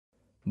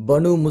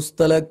பனு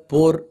முஸ்தலக்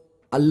போர்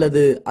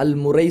அல்லது அல்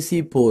முரைசி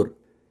போர்.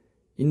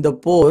 இந்த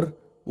போர்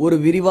ஒரு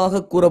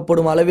விரிவாக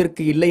கூறப்படும்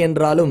அளவிற்கு இல்லை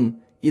என்றாலும்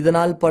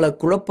இதனால் பல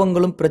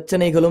குழப்பங்களும்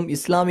பிரச்சனைகளும்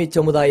இஸ்லாமிய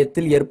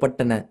சமுதாயத்தில்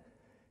ஏற்பட்டன.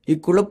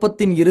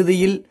 இக்குழப்பத்தின்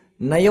இறுதியில்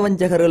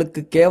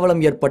நயவஞ்சகர்களுக்கு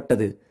கேவலம்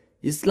ஏற்பட்டது.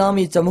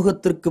 இஸ்லாமிய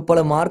சமூகத்திற்கு பல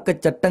மார்க்க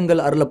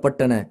சட்டங்கள்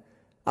அருளப்பட்டன.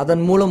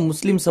 அதன் மூலம்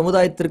முஸ்லிம்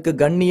சமுதாயத்திற்கு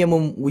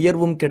கண்ணியமும்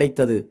உயர்வும்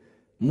கிடைத்தது.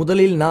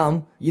 முதலில் நாம்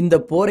இந்த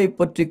போரை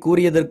பற்றி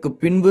கூறியதற்கு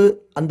பின்பு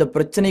அந்த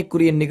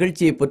பிரச்சனைக்குரிய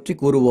நிகழ்ச்சியை பற்றி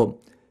கூறுவோம்.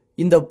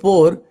 இந்த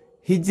போர்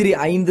ஹிஜ்ரி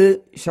 5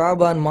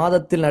 ஷாபான்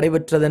மாதத்தில்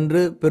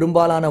நடைபெற்றதென்று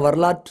பெரும்பாலான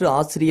வரலாற்று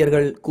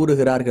ஆசிரியர்கள்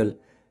கூறுகிறார்கள்.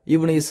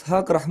 இப்னு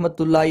இஸ்ஹாக்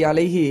ரஹ்மத்துல்லாஹி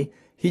அலைஹி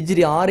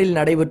ஹிஜ்ரி 6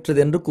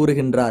 நடைபெற்றது என்று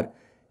கூறுகின்றார்.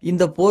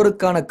 இந்த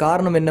போருக்கான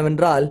காரணம்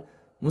என்னவென்றால்,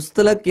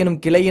 முஸ்தலக் எனும்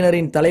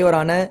கிளையினரின்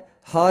தலைவரான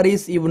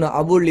ஹாரிஸ் இப்னு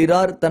அபுல்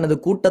இரார் தனது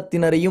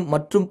கூட்டத்தினரையும்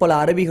மற்றும் பல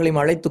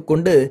அரபிகளையும் அழைத்து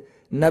கொண்டு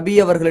நபி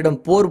அவர்களிடம்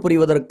போர்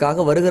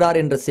புரிவதற்காக வருகிறார்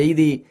என்ற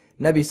செய்தி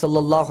நபி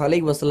ஸல்லல்லாஹு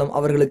அலைஹி வஸல்லம்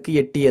அவர்களுக்கு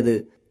எட்டியது.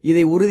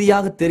 இதை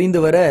உறுதியாக தெரிந்து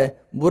வர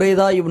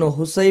புரைதா இப்னு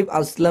ஹுசைப்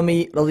அஸ்லமி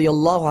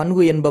ரலியல்லாஹு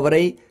அன்ஹு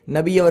என்பவரை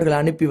நபி அவர்கள்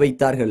அனுப்பி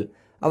வைத்தார்கள்.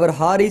 அவர்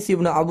ஹாரிஸ்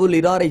இப்னு அபுல்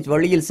இராரை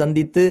வழியில்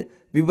சந்தித்து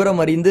விவரம்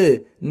அறிந்து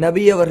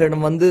நபி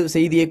அவர்களிடம் வந்து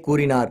செய்தியை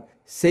கூறினார்.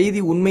 செய்தி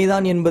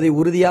உண்மைதான் என்பதை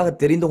உறுதியாக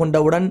தெரிந்து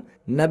கொண்டவுடன்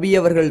நபி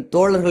அவர்கள்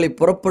தோழர்களை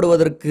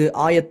புறப்படுவதற்கு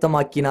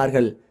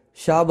ஆயத்தமாக்கினார்கள்.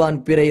 ஷாபான்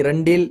பிறை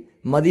 2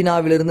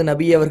 மதீனாவிலிருந்து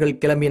நபி அவர்கள்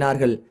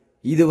கிளம்பினார்கள்.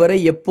 இதுவரை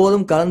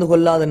எப்போதும் கலந்து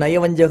கொள்ளாத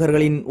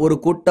நயவஞ்சகர்களின் ஒரு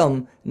கூட்டம்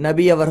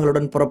நபி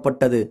அவர்களுடன்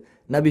புறப்பட்டது.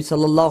 நபி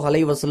ஸல்லல்லாஹு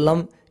அலைஹி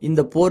வஸல்லம்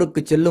இந்த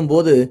போருக்கு செல்லும்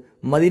போது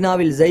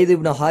மதீனாவில் ஸைத்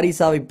இப்னு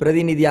ஹாரிசாவை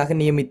பிரதிநிதியாக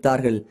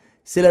நியமித்தார்கள்.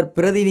 சிலர்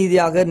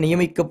பிரதிநிதியாக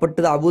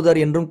நியமிக்கப்பட்டது அபூதர்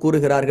என்றும்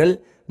கூறுகிறார்கள்.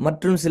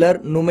 மற்றும் சிலர்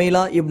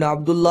நுமைலா இப்னு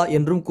அப்துல்லா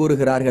என்றும்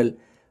கூறுகிறார்கள்.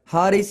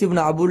 ஹாரிஸ்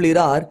இப்னு அபுல்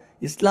இரார்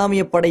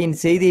இஸ்லாமிய படையின்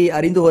செய்தியை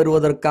அறிந்து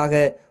வருவதற்காக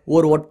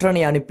ஒரு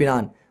ஒற்றனை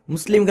அனுப்பினான்.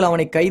 முஸ்லிம்கள்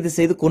அவனை கைது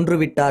செய்து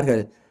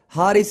கொன்றுவிட்டார்கள்.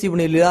 ஹாரிஸ்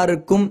இப்னு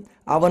இராருக்கும்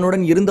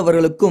அவனுடன்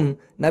இருந்தவர்களுக்கும்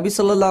நபி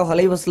ஸல்லல்லாஹு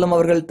அலைஹி வஸல்லம்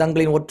அவர்கள்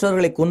தங்களின்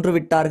ஒற்றர்களை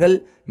கொன்றுவிட்டார்கள்,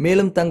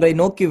 மேலும் தங்களை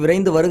நோக்கி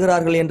விரைந்து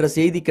வருகிறார்கள் என்ற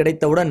செய்தி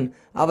கிடைத்தவுடன்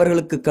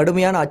அவர்களுக்கு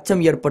கடுமையான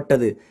அச்சம்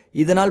ஏற்பட்டது.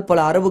 இதனால்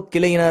பல அரபு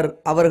கிளையினர்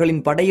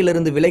அவர்களின்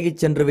படையிலிருந்து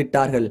விலகிச் சென்று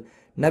விட்டார்கள்.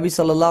 நபி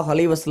ஸல்லல்லாஹு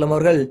அலைஹி வஸல்லம்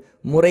அவர்கள்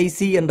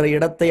முரைசி என்ற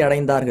இடத்தை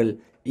அடைந்தார்கள்.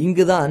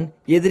 இங்குதான்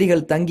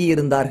எதிரிகள்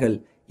தங்கியிருந்தார்கள்.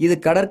 இது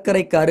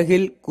கடற்கரைக்கு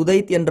அருகில்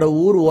குதைத் என்ற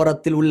ஊர்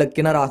ஓரத்தில் உள்ள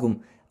கிணறாகும்.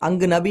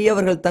 அங்கு நபி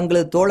அவர்கள்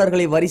தங்களது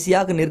தோழர்களை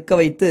வரிசையாக நிற்க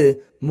வைத்து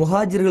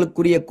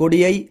முஹாஜிர்களுக்குரிய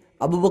கொடியை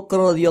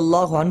அபூபக்கர்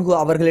ரலியல்லாஹு அன்ஹு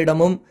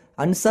அவர்களிடமும்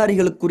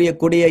அன்சாரிகளுக்குரிய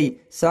கொடியை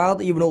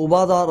சஅத் இப்னு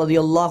உபாதா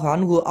ரலியல்லாஹு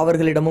அன்ஹு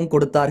அவர்களிடமும்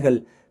கொடுத்தார்கள்.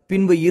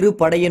 பின்பு இரு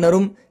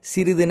படையினரும்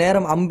சிறிது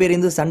நேரம்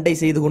அம்பெறிந்து சண்டை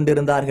செய்து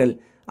கொண்டிருந்தார்கள்.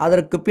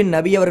 அதற்கு பின்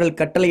நபி அவர்கள்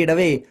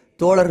கட்டளையிடவே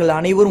தோழர்கள்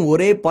அனைவரும்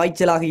ஒரே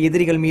பாய்ச்சலாக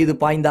எதிரிகள் மீது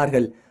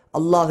பாய்ந்தார்கள்.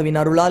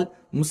 அல்லாஹுவின் அருளால்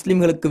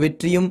முஸ்லிம்களுக்கு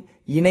வெற்றியும்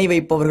இணை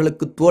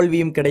வைப்பவர்களுக்கு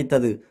தோல்வியும்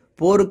கிடைத்தது.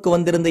 போருக்கு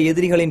வந்திருந்த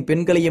எதிரிகளின்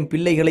பெண்களையும்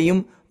பிள்ளைகளையும்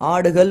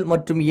ஆடுகள்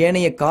மற்றும்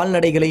ஏனைய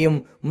கால்நடைகளையும்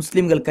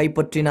முஸ்லிம்கள்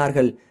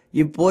கைப்பற்றினார்கள்.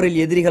 இப்போரில்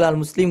எதிரிகளால்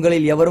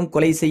முஸ்லிம்களில் எவரும்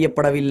கொலை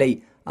செய்யப்படவில்லை.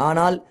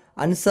 ஆனால்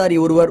அன்சாரி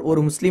ஒருவர்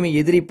ஒரு முஸ்லிமை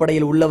எதிரி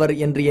படையில் உள்ளவர்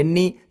என்று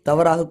எண்ணி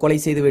தவறாக கொலை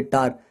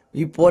செய்துவிட்டார்.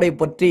 இப்போரை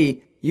பற்றி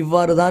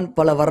இவ்வாறுதான்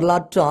பல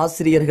வரலாற்று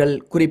ஆசிரியர்கள்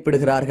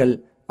குறிப்பிடுகிறார்கள்.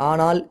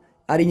 ஆனால்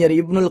அறிஞர்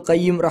இப்னுல்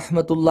கையிம்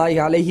ரஹ்மத்துல்லாஹி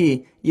அலைஹி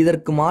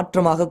இதற்கு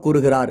மாற்றமாக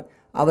கூறுகிறார்.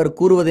 அவர்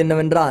கூறுவது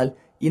என்னவென்றால்,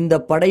 இந்த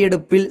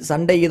படையெடுப்பில்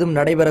சண்டை எதுவும்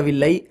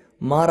நடைபெறவில்லை.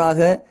 மாறாக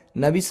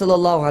நபி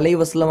ஸல்லல்லாஹு அலைஹி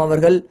வஸல்லம்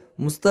அவர்கள்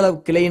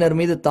முஸ்தலப் கிளையினர்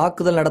மீது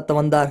தாக்குதல் நடத்த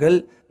வந்தார்கள்.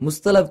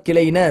 முஸ்தலப்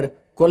கிளையினர்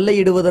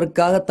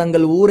கொள்ளையிடுவதற்காக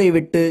தங்கள் ஊரை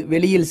விட்டு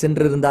வெளியில்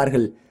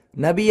சென்றிருந்தார்கள்.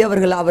 நபி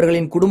அவர்கள்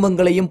அவர்களின்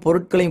குடும்பங்களையும்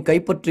பொருட்களையும்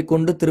கைப்பற்றி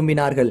கொண்டு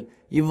திரும்பினார்கள்.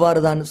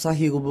 இவ்வாறுதான்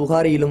சஹீஹ்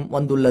புகாரியிலும்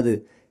வந்துள்ளது.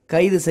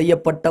 கைது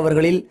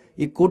செய்யப்பட்டவர்களில்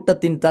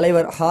இக்கூட்டத்தின்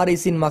தலைவர்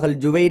ஹாரிஸின் மகள்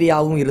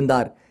ஜுவைரியாவும்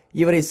இருந்தார்.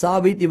 இவரை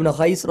சாபித் இப்னு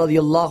கைஸ்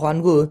ரலியல்லாஹு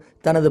அன்ஹு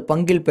தனது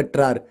பங்கில்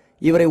பெற்றார்.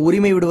 இவரை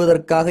உரிமை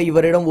விடுவதற்காக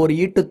இவரிடம் ஒரு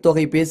ஈட்டுத்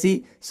தொகை பேசி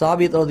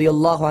சாபித்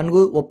ரலியல்லாஹு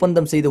அன்ஹு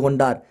ஒப்பந்தம் செய்து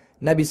கொண்டார்.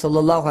 நபி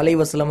ஸல்லல்லாஹு அலைஹி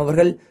வஸல்லம்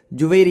அவர்கள்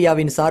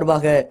ஜுவைரியாவின்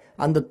சார்பாக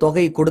அந்த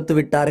தொகை கொடுத்து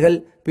விட்டார்கள்.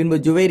 பின்பு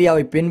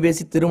ஜுவைரியாவை பெண்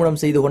பேசி திருமணம்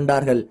செய்து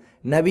கொண்டார்கள்.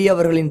 நபி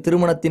அவர்களின்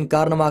திருமணத்தின்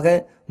காரணமாக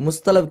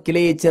முஸ்தலப்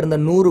கிளையைச் சேர்ந்த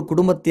 100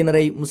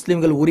 குடும்பத்தினரை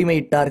முஸ்லிம்கள்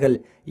உரிமையிட்டார்கள்.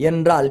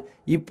 என்றால்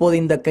இப்போது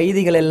இந்த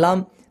கைதிகள்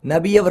எல்லாம்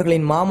நபி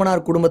அவர்களின்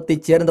மாமனார்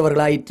குடும்பத்தைச்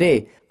சேர்ந்தவர்களாயிற்றே.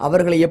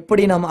 அவர்களை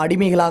எப்படி நாம்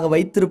அடிமைகளாக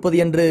வைத்திருப்பது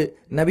என்று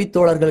நபி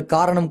தோழர்கள்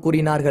காரணம்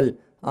கூறினார்கள்.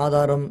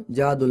 ஆதாரம்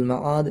ஜாதுல்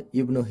மஆத்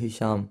இப்னு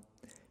ஹிஷாம்.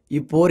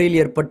 இப்போரில்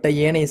ஏற்பட்ட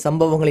ஏனைய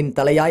சம்பவங்களின்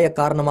தலையாய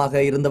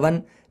காரணமாக இருந்தவன்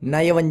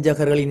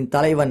நயவஞ்சகர்களின்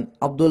தலைவன்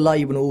அப்துல்லா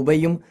இப்னு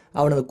உபையும்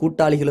அவனது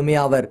கூட்டாளிகளுமே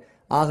ஆவர்.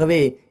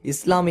 ஆகவே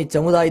இஸ்லாமிய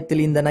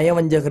சமுதாயத்தில் இந்த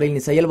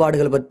நயவஞ்சகர்களின்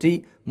செயல்பாடுகள் பற்றி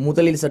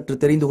முதலில் சற்று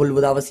தெரிந்து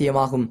கொள்வது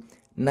அவசியமாகும்.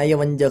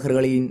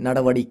 நயவஞ்சகர்களின்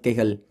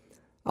நடவடிக்கைகள்.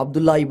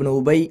 அப்துல்லா இப்னு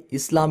உபை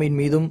இஸ்லாமின்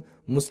மீதும்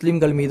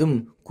முஸ்லிம்கள் மீதும்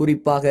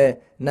குறிப்பாக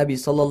நபி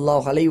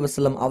ஸல்லல்லாஹு அலைஹி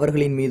வஸல்லம்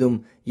அவர்களின் மீதும்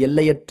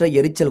எல்லையற்ற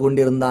எரிச்சல்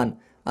கொண்டிருந்தான்.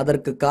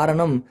 அதற்கு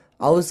காரணம்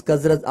அவுஸ்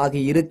கஸ்ரத்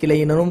ஆகிய இரு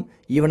கிளையினரும்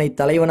இவனை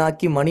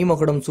தலைவனாக்கி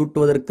மணிமகுடம்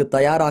சூட்டுவதற்கு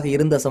தயாராக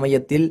இருந்த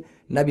சமயத்தில்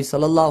நபி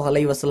ஸல்லல்லாஹு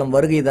அலைஹி வஸல்லம்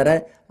வருகை தர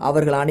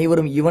அவர்கள்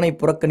அனைவரும் இவனை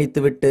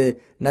புறக்கணித்துவிட்டு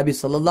நபி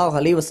ஸல்லல்லாஹு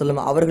அலைஹி வஸல்லம்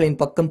அவர்களின்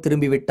பக்கம்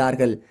திரும்பி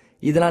விட்டார்கள்.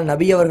 இதனால்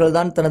நபி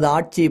அவர்கள்தான் தனது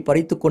ஆட்சியை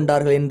பறித்து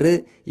கொண்டார்கள் என்று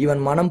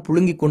இவன் மனம்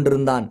புழுங்கிக்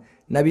கொண்டிருந்தான்.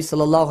 நபி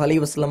ஸல்லல்லாஹு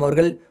அலைஹி வஸல்லம்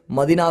அவர்கள்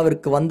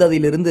மதினாவிற்கு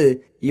வந்ததிலிருந்து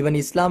இவன்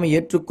இஸ்லாமை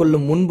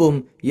ஏற்றுக்கொள்ளும் முன்பும்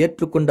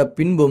ஏற்றுக்கொண்ட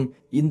பின்பும்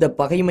இந்த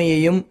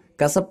பகைமையையும்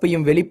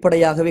கசப்பையும்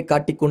வெளிப்படையாகவே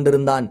காட்டிக்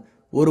கொண்டிருந்தான்.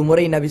 ஒரு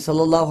முறை நபி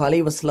ஸல்லல்லாஹு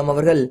அலைஹி வஸல்லம்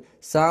அவர்கள்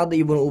சஅத்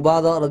இப்னு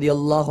உபாதா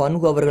ரலியல்லாஹு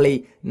அன்ஹு அவர்களை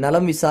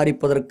நலம்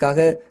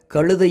விசாரிப்பதற்காக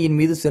கழுதையின்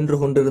மீது சென்று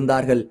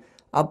கொண்டிருந்தார்கள்.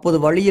 அப்போது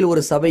வழியில்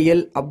ஒரு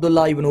சபையில்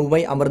அப்துல்லா இப்னு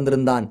உபை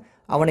அமர்ந்திருந்தான்.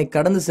 அவனை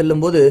கடந்து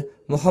செல்லும்போது,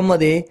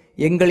 முஹம்மதே,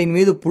 எங்களின்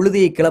மீது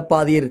புழுதியை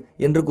கிளப்பாதீர்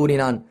என்று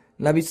கூறினான்.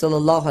 நபி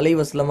ஸல்லல்லாஹு அலைஹி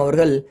வஸல்லம்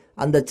அவர்கள்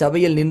அந்த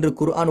சபையில் நின்று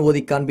குர்ஆன்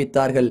ஓதி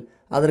காண்பித்தார்கள்.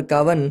 அதற்கு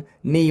அவன்,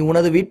 நீ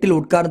உனது வீட்டில்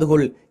உட்கார்ந்து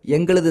கொள்,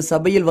 எங்களது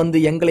சபையில் வந்து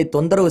எங்களை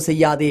தொந்தரவு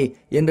செய்யாதே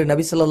என்று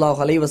நபி ஸல்லல்லாஹு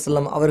அலைஹி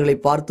வஸல்லம் அவர்களை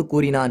பார்த்து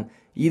கூறினான்.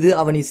 இது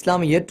அவன்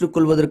இஸ்லாமை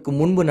ஏற்றுக்கொள்வதற்கு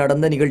முன்பு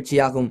நடந்த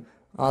நிகழ்ச்சியாகும்.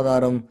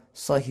 ஆதாரம்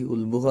சஹீஹ்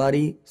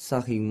அல்-புகாரி,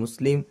 சஹீஹ்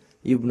முஸ்லிம்,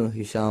 இப்னு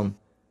ஹிஷாம்.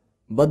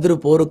 பத்ரு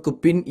போருக்கு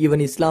பின்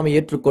இவன் இஸ்லாமை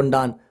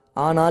ஏற்றுக்கொண்டான்.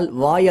 ஆனால்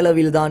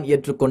வாயளவில்தான்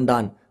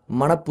ஏற்றுக்கொண்டான்,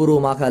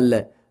 மனப்பூர்வமாக அல்ல.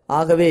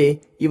 ஆகவே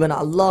இவன்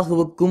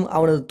அல்லாஹுவுக்கும்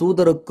அவனது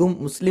தூதருக்கும்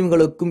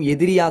முஸ்லிம்களுக்கும்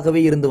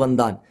எதிரியாகவே இருந்து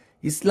வந்தான்.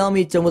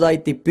 இஸ்லாமிய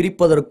சமுதாயத்தை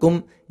பிரிப்பதற்கும்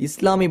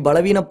இஸ்லாமை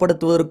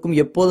பலவீனப்படுத்துவதற்கும்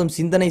எப்போதும்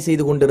சிந்தனை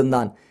செய்து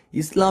கொண்டிருந்தான்.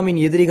 இஸ்லாமின்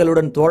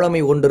எதிரிகளுடன்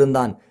தோழமை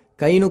கொண்டிருந்தான்.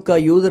 கைனுக்கா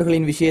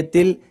யூதர்களின்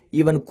விஷயத்தில்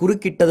இவன்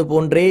குறுக்கிட்டது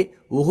போன்றே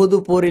உஹது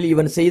போரில்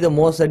இவன் செய்த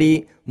மோசடி,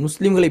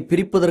 முஸ்லிம்களை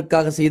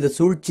பிரிப்பதற்காக செய்த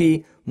சூழ்ச்சி,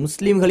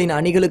 முஸ்லிம்களின்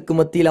அணிகளுக்கு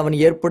மத்தியில் அவன்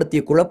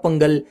ஏற்படுத்திய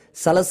குழப்பங்கள்,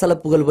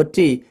 சலசலப்புகள்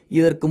பற்றி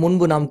இதற்கு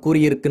முன்பு நாம்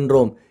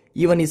கூறியிருக்கின்றோம்.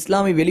 இவன்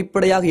இஸ்லாமை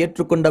வெளிப்படையாக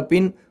ஏற்றுக்கொண்ட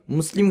பின்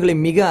முஸ்லிம்களை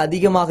மிக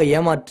அதிகமாக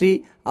ஏமாற்றி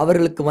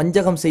அவர்களுக்கு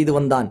வஞ்சகம் செய்து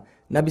வந்தான்.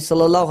 நபி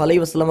ஸல்லல்லாஹு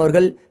அலைஹி வஸல்லம்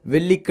அவர்கள்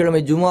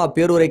வெள்ளிக்கிழமை ஜும்ஆ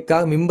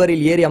பேருரைக்காக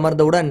மிம்பரில் ஏறி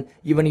அமர்ந்தவுடன்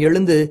இவன்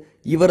எழுந்து,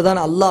 இவர்தான்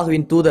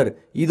அல்லாஹ்வின் தூதர்,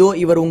 இதோ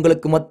இவர்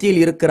உங்களுக்கு மத்தியில்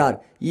இருக்கிறார்,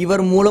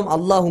 இவர் மூலம்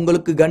அல்லாஹ்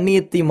உங்களுக்கு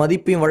கண்ணியத்தையும்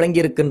மதிப்பையும்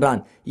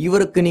வழங்கியிருக்கின்றான்,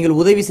 இவருக்கு நீங்கள்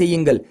உதவி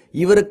செய்யுங்கள்,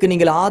 இவருக்கு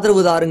நீங்கள்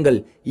ஆதரவு தாருங்கள்,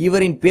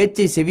 இவரின்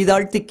பேச்சை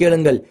செவிதாழ்த்தி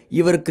கேளுங்கள்,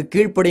 இவருக்கு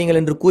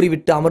கீழ்ப்படியுங்கள் என்று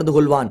கூறிவிட்டு அமர்ந்து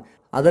கொள்வான்.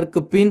 அதற்கு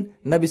பின்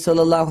நபி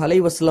ஸல்லல்லாஹு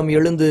அலைஹி வஸல்லம்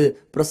எழுந்து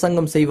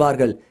பிரசங்கம்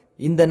செய்வார்கள்.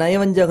 இந்த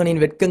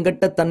நயவஞ்சகனின்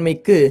வெட்கங்கெட்ட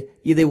தன்மைக்கு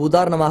இதை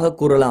உதாரணமாக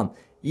கூறலாம்.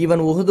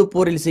 இவன் உஹது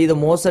போரில் செய்த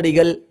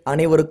மோசடிகள்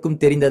அனைவருக்கும்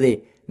தெரிந்ததே.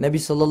 நபி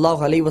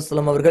ஸல்லல்லாஹு அலைஹி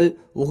வஸல்லம் அவர்கள்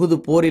உஹது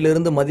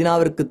போரிலிருந்து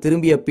மதினாவிற்கு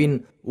திரும்பிய பின்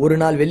ஒரு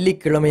நாள்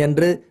வெள்ளிக்கிழமை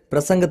அன்று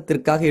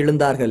பிரசங்கத்திற்காக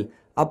எழுந்தார்கள்.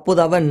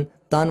 அப்போது அவன்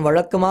தான்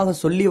வழக்கமாக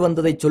சொல்லி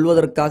வந்ததை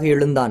சொல்வதற்காக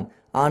எழுந்தான்.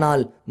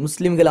 ஆனால்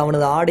முஸ்லிம்கள்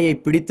அவனது ஆடையை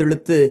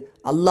பிடித்திழுத்து,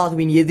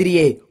 அல்லாஹ்வின்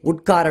எதிரியே,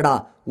 உட்காரடா,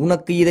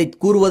 உனக்கு இதை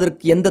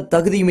கூறுவதற்கு எந்த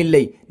தகுதியும்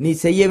இல்லை, நீ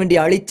செய்ய வேண்டிய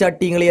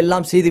அழிச்சாட்டியங்களை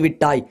எல்லாம்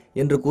செய்துவிட்டாய்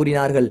என்று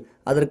கூறினார்கள்.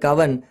 அதற்கு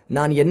அவன்,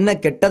 நான் என்ன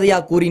கெட்டதையா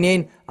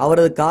கூறினேன்,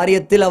 அவரது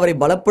காரியத்தில் அவரை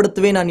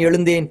பலப்படுத்தவே நான்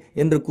எழுந்தேன்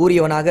என்று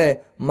கூறியவனாக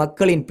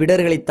மக்களின்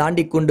பிடர்களை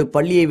தாண்டி கொண்டு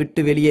பள்ளியை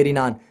விட்டு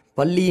வெளியேறினான்.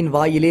 பள்ளியின்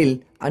வாயிலில்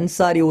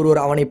அன்சாரி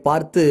ஒருவர் அவனை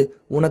பார்த்து,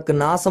 உனக்கு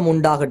நாசம்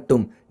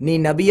உண்டாகட்டும், நீ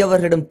நபி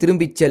அவர்களிடம்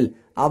திரும்பிச் செல்,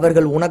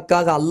 அவர்கள்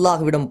உனக்காக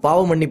அல்லாஹ்விடம் பாவ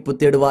மன்னிப்பு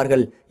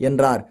தேடுவார்கள்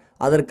என்றார்.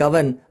 அதற்கு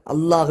அவன்,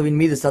 அல்லாஹ்வின்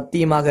மீது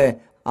சத்தியமாக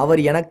அவர்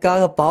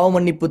எனக்காக பாவ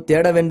மன்னிப்பு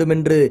தேட வேண்டும்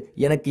என்று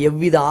எனக்கு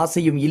எவ்வித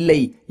ஆசையும் இல்லை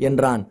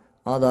என்றான்.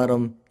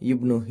 ஆதாரம்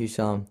இப்னு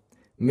ஹிஷாம்.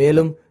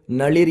 மேலும்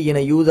நளிர் இன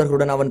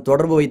யூதர்களுடன் அவன்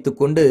தொடர்பு வைத்துக்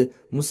கொண்டு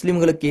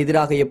முஸ்லிம்களுக்கு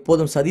எதிராக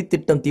எப்போதும்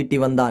சதித்திட்டம் தீட்டி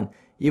வந்தான்.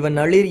 இவன்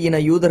நளிர் இன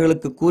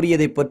யூதர்களுக்கு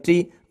கூறியதை பற்றி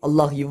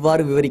அல்லாஹ்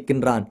இவ்வாறு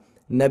விவரிக்கின்றான்.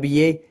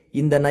 நபியே,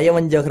 இந்த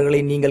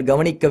நயவஞ்சகர்களை நீங்கள்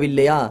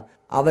கவனிக்கவில்லையா?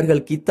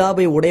 அவர்கள்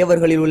கித்தாபை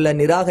உடையவர்களில் உள்ள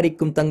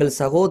நிராகரிக்கும் தங்கள்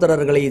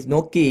சகோதரர்களை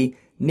நோக்கி,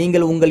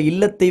 நீங்கள் உங்கள்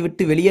இல்லத்தை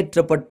விட்டு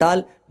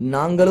வெளியேற்றப்பட்டால்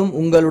நாங்களும்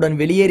உங்களுடன்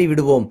வெளியேறி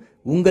விடுவோம்.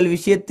 உங்கள்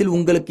விஷயத்தில்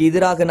உங்களுக்கு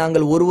எதிராக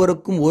நாங்கள்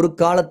ஒருவருக்கும் ஒரு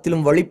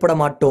காலத்திலும் வழிபட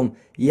மாட்டோம்.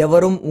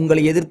 எவரும்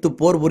உங்களை எதிர்த்து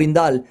போர்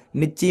புரிந்தால்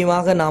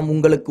நிச்சயமாக நாம்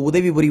உங்களுக்கு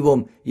உதவி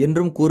புரிவோம்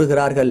என்றும்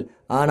கூறுகிறார்கள்.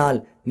 ஆனால்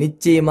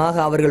நிச்சயமாக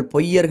அவர்கள்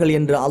பொய்யர்கள்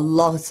என்று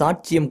அல்லாஹ்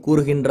சாட்சியம்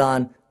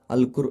கூறுகின்றான்.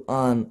 அல்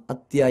குர்ஆன்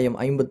அத்தியாயம்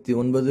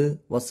 59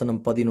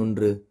 வசனம்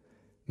 11.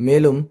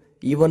 மேலும்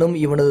இவனும்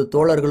இவனது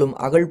தோழர்களும்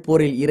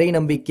அகழ்போரில் இறை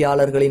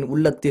நம்பிக்கையாளர்களின்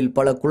உள்ளத்தில்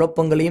பல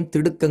குழப்பங்களையும்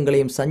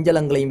திடுக்கங்களையும்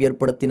சஞ்சலங்களையும்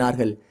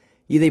ஏற்படுத்தினார்கள்.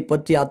 இதை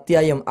பற்றி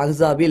அத்தியாயம்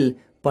அஹ்ஸாபில்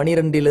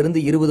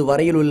 12-20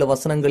 வரையில் உள்ள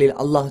வசனங்களில்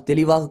அல்லாஹ்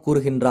தெளிவாக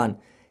கூறுகின்றான்.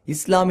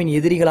 இஸ்லாமின்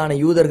எதிரிகளான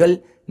யூதர்கள்,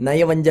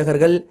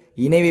 நயவஞ்சகர்கள்,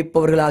 இணை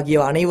வைப்பவர்கள் ஆகிய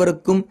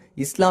அனைவருக்கும்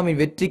இஸ்லாமின்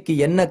வெற்றிக்கு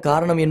என்ன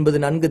காரணம் என்பது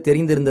நன்கு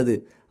தெரிந்திருந்தது.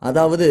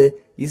 அதாவது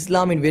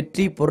இஸ்லாமின்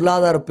வெற்றி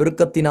பொருளாதார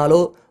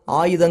பெருக்கத்தினாலோ,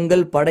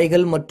 ஆயுதங்கள்,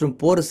 படைகள் மற்றும்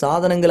போர்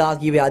சாதனங்கள்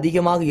ஆகியவை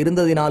அதிகமாக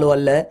இருந்ததினாலோ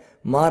அல்ல,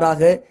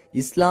 மாறாக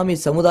இஸ்லாமிய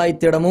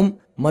சமுதாயத்திடமும்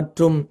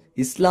மற்றும்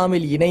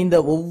இஸ்லாமில் இணைந்த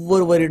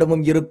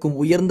ஒவ்வொருவரிடமும் இருக்கும்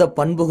உயர்ந்த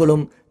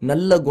பண்புகளும்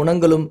நல்ல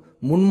குணங்களும்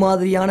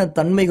முன்மாதிரியான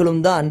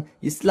தன்மைகளும் தான்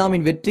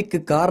இஸ்லாமின் வெற்றிக்கு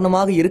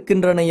காரணமாக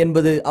இருக்கின்றன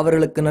என்பது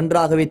அவர்களுக்கு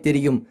நன்றாகவே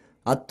தெரியும்.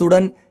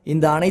 அத்துடன்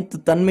இந்த அனைத்து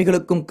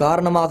தன்மைகளுக்கும்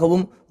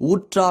காரணமாகவும்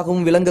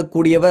ஊற்றாகவும்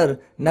விளங்கக்கூடியவர்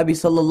நபி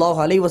ஸல்லல்லாஹு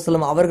அலைஹி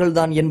வஸல்லம்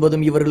அவர்கள்தான்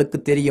என்பதும் இவர்களுக்கு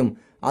தெரியும்.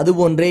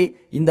 அதுபோன்றே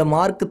இந்த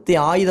மார்க்கத்தை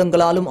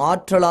ஆயுதங்களாலும்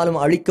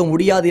ஆற்றலாலும் அழிக்க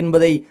முடியாது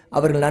என்பதை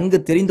அவர்கள் நன்கு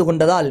தெரிந்து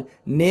கொண்டதால்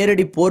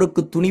நேரடி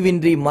போருக்கு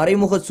துணிவின்றி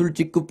மறைமுக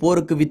சூழ்ச்சிக்கு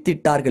போருக்கு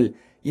வித்திட்டார்கள்.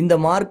 இந்த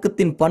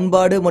மார்க்கத்தின்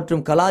பண்பாடு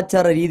மற்றும்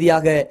கலாச்சார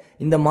ரீதியாக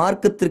இந்த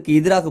மார்க்கத்திற்கு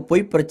எதிராக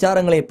பொய்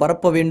பிரச்சாரங்களை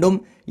பரப்ப வேண்டும்.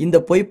 இந்த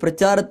பொய்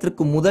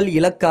பிரச்சாரத்திற்கு முதல்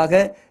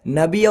இலக்காக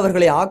நபி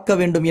அவர்களை ஆக்க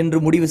வேண்டும் என்று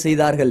முடிவு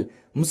செய்தார்கள்.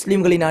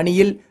 முஸ்லிம்களின்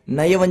அணியில்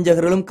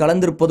நயவஞ்சகர்களும்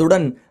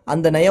கலந்திருப்பதுடன்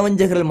அந்த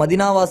நயவஞ்சகர்கள்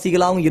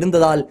மதினாவாசிகளாகவும்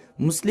இருந்ததால்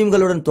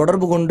முஸ்லிம்களுடன்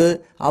தொடர்பு கொண்டு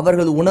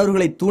அவர்களது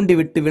உணர்வுகளை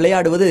தூண்டிவிட்டு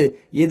விளையாடுவது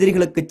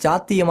எதிரிகளுக்கு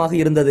சாத்தியமாக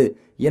இருந்தது.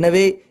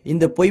 எனவே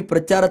இந்த பொய்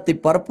பிரச்சாரத்தை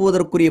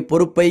பரப்புவதற்குரிய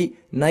பொறுப்பை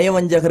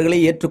நயவஞ்சகர்களை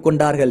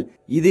ஏற்றுக்கொண்டார்கள்.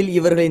 இதில்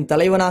இவர்களின்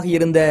தலைவனாக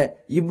இருந்த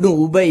இப்னு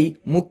உபை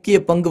முக்கிய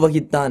பங்கு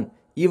வகித்தான்.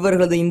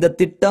 இவர்களது இந்த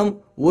திட்டம்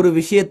ஒரு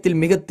விஷயத்தில்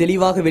மிக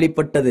தெளிவாக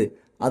வெளிப்பட்டது.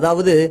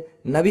 அதாவது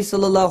நபி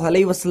ஸல்லல்லாஹு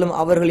அலைஹி வஸல்லம்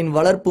அவர்களின்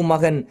வளர்ப்பு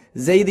மகன்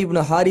ஸைத்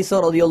இப்னு ஹாரிஸா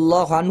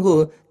ரலியல்லாஹு அன்ஹு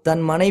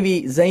தன் மனைவி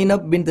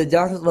ஸைனப் பின்த்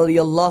ஜஹ்ஷ்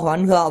ரலியல்லாஹு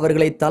அன்ஹா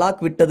அவர்களை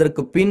தலாக்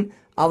விட்டதற்கு பின்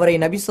அவரை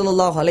நபி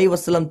ஸல்லல்லாஹு அலைஹி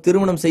வஸல்லம்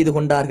திருமணம் செய்து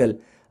கொண்டார்கள்.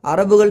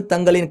 அரபுகள்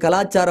தங்களின்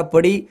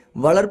கலாச்சாரப்படி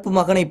வளர்ப்பு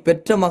மகனை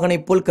பெற்ற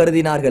மகனைப் போல்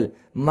கருதினார்கள்.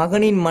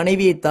 மகனின்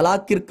மனைவியை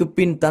தலாக்கிற்கு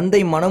பின்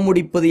தந்தை மனம்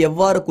முடிப்பது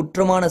எவ்வாறு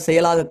குற்றமான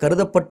செயலாக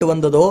கருதப்பட்டு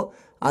வந்ததோ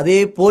அதே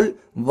போல்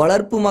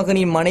வளர்ப்பு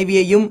மகனின்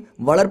மனைவியையும்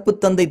வளர்ப்பு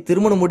தந்தை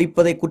திருமணம்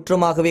முடிப்பதை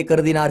குற்றமாகவே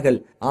கருதினார்கள்.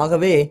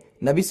 ஆகவே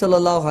நபி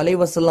ஸல்லல்லாஹு அலைஹி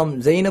வஸல்லம்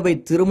ஸைனபை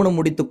திருமணம்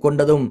முடித்துக்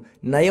கொண்டதும்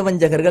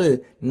நயவஞ்சகர்கள்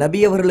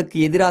நபி அவர்களுக்கு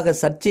எதிராக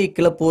சர்ச்சையை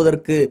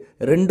கிளப்புவதற்கு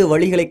 2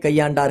 வழிகளை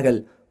கையாண்டார்கள்.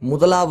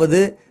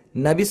 முதலாவது,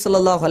 நபி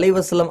ஸல்லல்லாஹு அலைஹி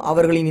வஸல்லம்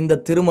அவர்களின்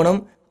இந்த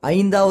திருமணம்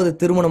 5வது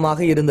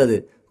திருமணமாக இருந்தது.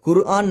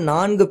 குர்ஆன்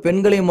 4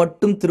 பெண்களை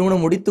மட்டும்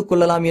திருமணம் முடித்துக்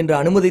கொள்ளலாம் என்று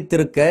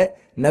அனுமதித்திருக்க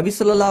நபி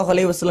ஸல்லல்லாஹு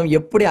அலைஹி வஸல்லம்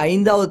எப்படி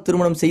 5வது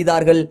திருமணம்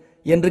செய்தார்கள்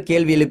என்று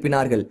கேள்வி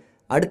எழுப்பினார்கள்.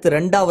 அடுத்து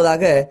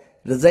 2வதாக,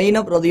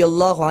 ஸைனப்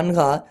ரலியல்லாஹு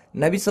அன்ஹா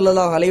நபி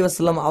ஸல்லல்லாஹு அலைஹி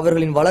வஸல்லம்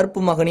அவர்களின்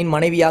வளர்ப்பு மகனின்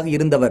மனைவியாக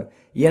இருந்தவர்.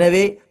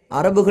 எனவே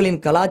அரபுகளின்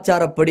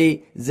கலாச்சாரப்படி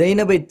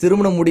ஸைனபை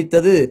திருமணம்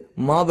முடித்தது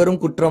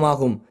மாபெரும்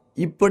குற்றமாகும்.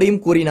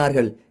 இப்படியும்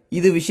கூறினார்கள்.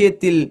 இது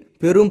விஷயத்தில்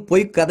பெரும்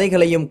பொய்க்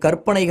கதைகளையும்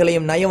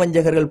கற்பனைகளையும்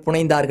நயவஞ்சகர்கள்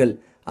புனைந்தார்கள்.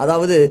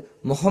 அதாவது,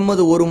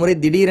 முஹம்மது ஒருமுறை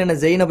திடீரென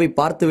ஸைனபை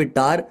பார்த்து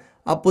விட்டார்.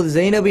 அப்போது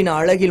ஸைனபின்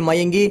அழகில்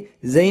மயங்கி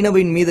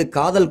ஸைனபின் மீது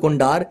காதல்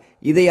கொண்டார்.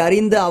 இதை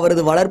அறிந்த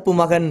அவரது வளர்ப்பு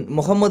மகன்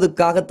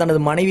முஹம்மதுக்காக தனது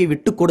மனைவி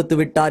விட்டு கொடுத்து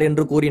விட்டார்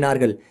என்று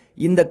கூறினார்கள்.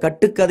 இந்த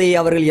கட்டுக்கதையை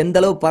அவர்கள்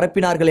எந்தளவு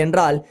பரப்பினார்கள்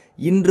என்றால்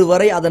இன்று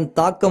வரை அதன்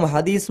தாக்கம்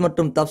ஹதீஸ்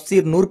மற்றும்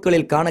தப்சீர்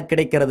நூற்களில் காண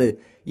கிடைக்கிறது.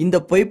 இந்த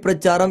பொய்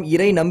பிரச்சாரம்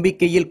இறை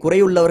நம்பிக்கையில்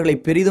குறையுள்ளவர்களை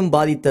பெரிதும்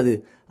பாதித்தது.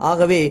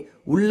 ஆகவே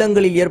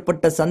உள்ளங்களில்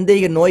ஏற்பட்ட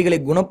சந்தேக நோய்களை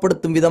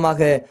குணப்படுத்தும்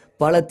விதமாக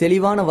பல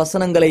தெளிவான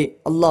வசனங்களை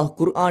அல்லாஹ்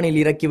குர்ஆனில்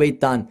இறக்கி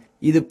வைத்தான்.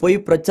 இது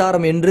பொய்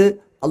பிரச்சாரம் என்று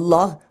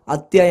அல்லாஹ்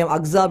அத்தியாயம்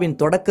அக்ஸாபின்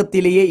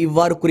தொடக்கத்திலேயே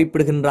இவ்வாறு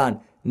குறிப்பிடுகின்றான்.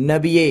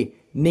 நபியே,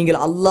 நீங்கள்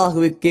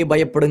அல்லாஹுவுக்கே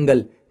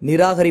பயப்படுங்கள்.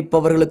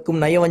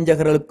 நிராகரிப்பவர்களுக்கும்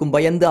நயவஞ்சகர்களுக்கும்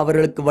பயந்து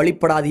அவர்களுக்கு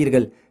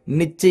வழிபடாதீர்கள்.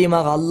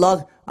 நிச்சயமாக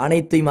அல்லாஹ்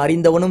அனைத்தையும்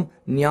அறிந்தவனும்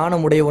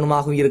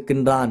ஞானமுடையவனுமாக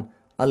இருக்கின்றான்.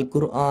 அல்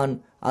குர்ஆன்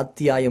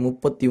அத்தியாயம்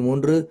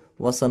 33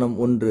 வசனம்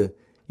 1.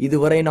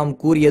 இதுவரை நாம்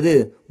கூறியது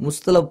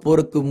முஸ்தலப்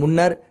போருக்கு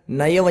முன்னர்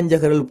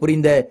நயவஞ்சகர்கள்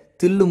புரிந்த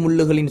தில்லு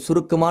முள்ளுகளின்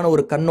சுருக்கமான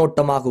ஒரு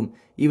கண்ணோட்டமாகும்.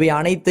 இவை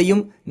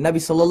அனைத்தையும் நபி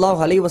ஸல்லல்லாஹு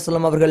அலைஹி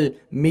வஸல்லம் அவர்கள்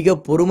மிக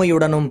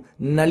பொறுமையுடனும்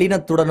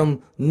நளினத்துடனும்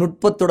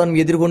நுட்பத்துடன்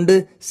எதிர்கொண்டு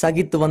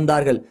சகித்து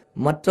வந்தார்கள்.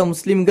 மற்ற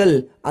முஸ்லிம்கள்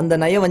அந்த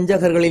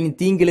நயவஞ்சகர்களின்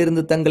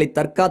தீங்கிலிருந்து தங்களை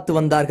தற்காத்து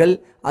வந்தார்கள்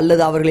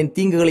அல்லது அவர்களின்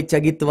தீங்குகளை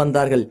சகித்து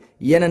வந்தார்கள்.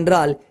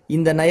 ஏனென்றால்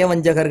இந்த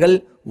நயவஞ்சகர்கள்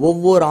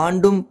ஒவ்வொரு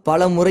ஆண்டும்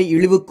பல முறை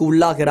இழிவுக்கு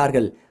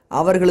உள்ளாகிறார்கள்.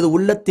 அவர்களது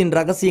உள்ளத்தின்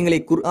ரகசியங்களை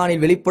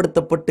குர்ஆனில்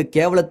வெளிப்படுத்தப்பட்டு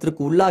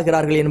கேவலத்திற்கு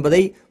உள்ளாகிறார்கள்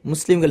என்பதை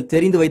முஸ்லிம்கள்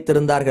தெரிந்து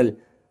வைத்திருந்தார்கள்.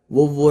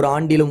 ஒவ்வொரு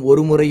ஆண்டிலும்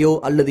ஒரு முறையோ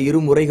அல்லது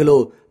 2 முறைகளோ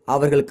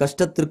அவர்கள்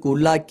கஷ்டத்திற்கு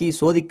உள்ளாக்கி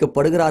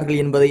சோதிக்கப்படுகிறார்கள்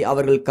என்பதை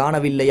அவர்கள்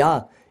காணவில்லையா?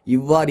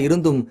 இவ்வாறு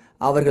இருந்தும்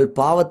அவர்கள்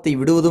பாவத்தை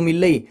விடுவதும்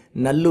இல்லை,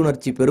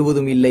 நல்லுணர்ச்சி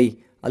பெறுவதும் இல்லை.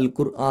 அல்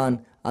குர்ஆன்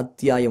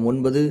அத்தியாயம்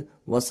 9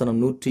 வசனம்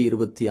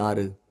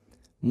 126.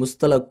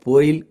 முஸ்தலக்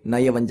போரில்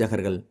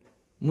நயவஞ்சகர்கள்.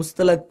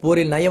 முஸ்தலக்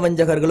போரில்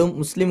நயவஞ்சகர்களும்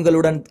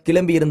முஸ்லிம்களுடன்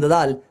கிளம்பி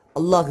இருந்ததால்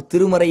அல்லாஹ்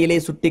திருமறையிலே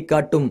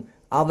சுட்டிக்காட்டும்,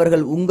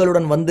 அவர்கள்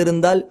உங்களுடன்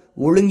வந்திருந்தால்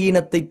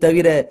ஒழுங்கீனத்தை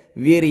தவிர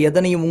வேறு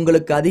எதனையும்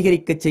உங்களுக்கு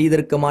அதிகரிக்க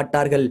செய்திருக்க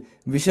மாட்டார்கள்.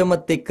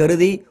 விஷமத்தை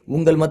கருதி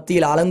உங்கள்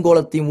மத்தியில்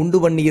அலங்கோலத்தையும் உண்டு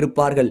பண்ணி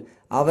இருப்பார்கள்.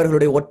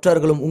 அவர்களுடைய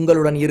ஒற்றர்களும்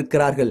உங்களுடன்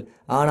இருக்கிறார்கள்.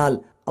 ஆனால்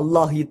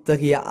அல்லாஹ்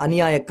இத்தகைய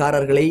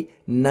அநியாயக்காரர்களை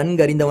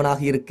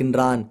நன்கறிந்தவனாக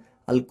இருக்கின்றான்.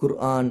 அல்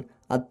குர்ஆன்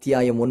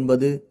அத்தியாயம்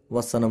 9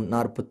 வசனம்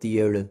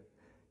 47.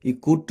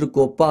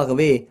 இக்கூற்றுக்கு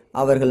ஒப்பாகவே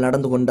அவர்கள்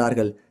நடந்து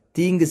கொண்டார்கள்.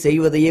 தீங்கு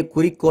செய்வதையே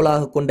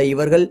குறிக்கோளாக கொண்ட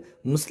இவர்கள்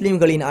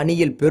முஸ்லிம்களின்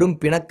அணியில் பெரும்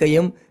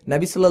பிணக்கையும்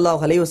நபி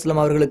ஸல்லல்லாஹு அலைஹி வஸல்லம்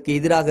அவர்களுக்கு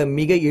எதிராக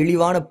மிக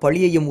இழிவான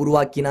பழியையும்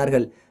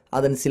உருவாக்கினார்கள்.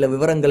 அதன் சில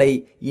விவரங்களை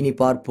இனி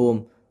பார்ப்போம்.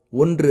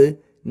 1.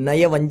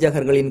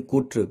 நயவஞ்சகர்களின்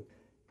கூற்று.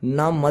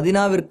 நாம்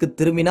மதினாவிற்கு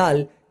திரும்பினால்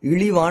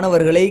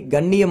இழிவானவர்களை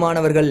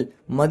கண்ணியமானவர்கள்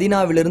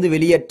மதினாவிலிருந்து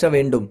வெளியேற்ற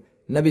வேண்டும்.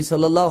 நபி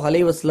ஸல்லல்லாஹு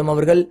அலைஹி வஸல்லம்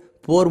அவர்கள்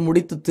போர்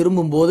முடித்து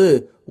திரும்பும் போது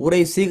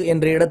உரைசிக்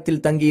என்ற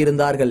இடத்தில்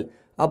தங்கியிருந்தார்கள்.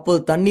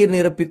 அப்போது தண்ணீர்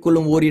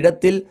நிரப்பிக்கொள்ளும் ஓர்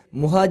இடத்தில்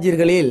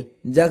முஹாஜிர்களில்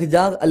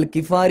ஜஹ்ஜாக் அல்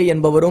கிஃபாரி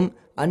என்பவரும்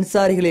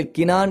அன்சாரிகளில்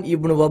கினான்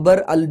இப்னு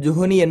வபர் அல்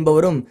ஜுஹனி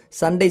என்பவரும்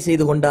சண்டை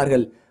செய்து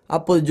கொண்டார்கள்.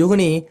 அப்போது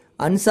ஜுஹனி,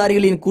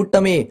 அன்சாரிகளின்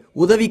கூட்டமே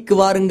உதவிக்கு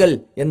வாருங்கள்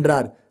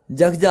என்றார்.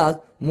 ஜஹ்ஜாக்,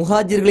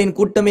 முஹாஜிர்களின்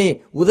கூட்டமே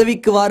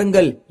உதவிக்கு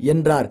வாருங்கள்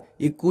என்றார்.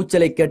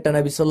 இக்கூச்சலை கேட்ட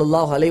நபி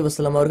ஸல்லல்லாஹு அலைஹி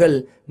வஸல்லம் அவர்கள்,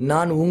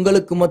 நான்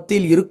உங்களுக்கு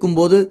மத்தியில்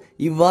இருக்கும்போது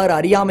இவ்வாறு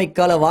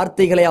அறியாமைக்கால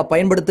வார்த்தைகளையா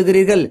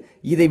பயன்படுத்துகிறீர்கள்?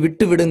 இதை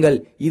விட்டு விடுங்கள்,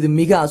 இது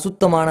மிக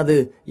அசுத்தமானது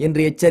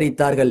என்று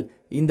எச்சரித்தார்கள்.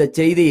 இந்த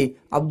செய்தி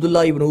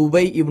அப்துல்லா இப்னு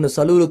உபை இப்னு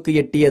சலூலுக்கு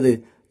எட்டியது.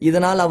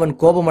 இதனால் அவன்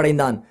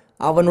கோபமடைந்தான்.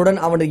 அவனுடன்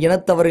அவனது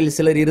இனத்தவரில்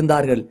சிலர்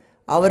இருந்தார்கள்.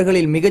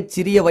 அவர்களில் மிகச்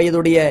சிறிய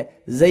வயதுடைய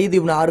ஸைத்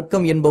இப்னு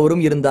அர்கம்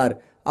என்பவரும் இருந்தார்.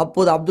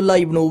 அப்போது அப்துல்லா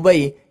இப்னு உபை,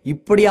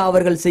 இப்படியா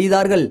அவர்கள்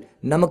செய்தார்கள்?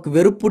 நமக்கு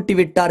வெறுப்பூட்டி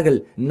விட்டார்கள்.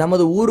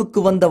 நமது ஊருக்கு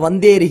வந்த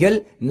வந்தேரிகள்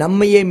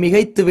நம்மையே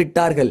மிகைத்து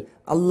விட்டார்கள்.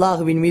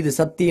 அல்லாஹுவின் மீது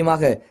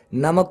சத்தியமாக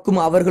நமக்கும்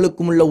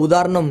அவர்களுக்கும் உள்ள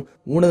உதாரணம்,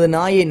 உனது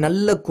நாயை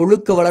நல்ல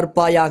கொழுக்க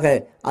வளர்ப்பாயாக,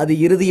 அது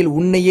இறுதியில்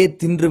உன்னையே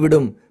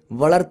தின்றுவிடும்.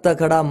 வளர்த்த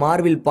கடா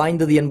மார்பில்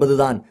பாய்ந்தது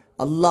என்பதுதான்.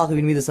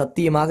 அல்லாஹுவின் மீது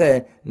சத்தியமாக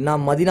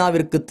நாம்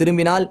மதினாவிற்கு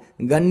திரும்பினால்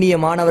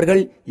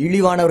கண்ணியமானவர்கள்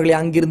இழிவானவர்களை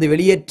அங்கிருந்து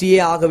வெளியேற்றியே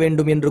ஆக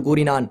வேண்டும் என்று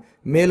கூறினான்.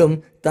 மேலும்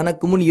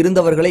தனக்கு முன்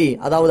இருந்தவர்களை,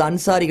 அதாவது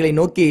அன்சாரிகளை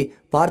நோக்கி,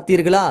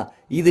 பார்த்தீர்களா,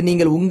 இது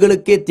நீங்கள்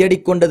உங்களுக்கே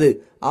தேடிக்கொண்டது.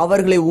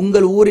 அவர்களை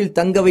உங்கள் ஊரில்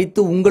தங்க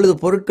வைத்து உங்களது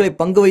பொருட்களை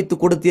பங்கு வைத்து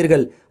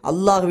கொடுத்தீர்கள்.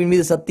 அல்லாஹுவின்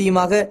மீது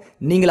சத்தியமாக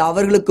நீங்கள்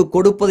அவர்களுக்கு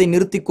கொடுப்பதை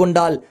நிறுத்தி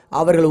கொண்டால்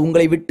அவர்கள்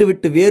உங்களை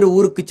விட்டுவிட்டு வேறு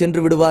ஊருக்கு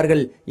சென்று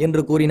விடுவார்கள்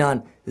என்று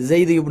கூறினான்.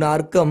 ஸைத் இப்னு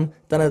அர்கம்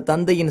தனது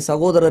தந்தையின்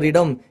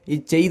சகோதரரிடம்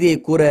இச்செய்தியை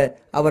கூற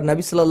அவர்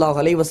நபி ஸல்லல்லாஹு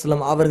அலைஹி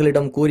வஸல்லம்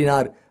அவர்களிடம்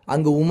கூறினார்.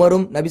 அங்கு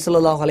உமரும் நபி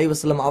ஸல்லல்லாஹு அலைஹி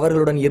வஸல்லம்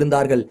அவர்களுடன்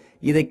இருந்தார்கள்.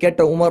 இதை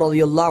கேட்ட உமர்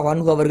ரலியல்லாஹு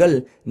அன்ஹு அவர்கள்,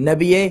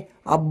 நபியே,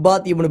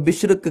 அப்பாத் இப்னு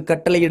பிஷ்ருக்கு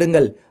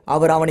கட்டளையிடுங்கள்,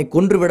 அவர் அவனை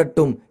கொன்று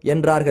விடட்டும்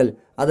என்றார்கள்.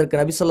 அதற்கு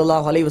நபி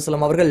ஸல்லல்லாஹு அலைஹி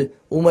வஸல்லம் அவர்கள்,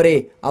 உமரே,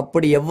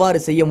 அப்படி எவ்வாறு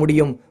செய்ய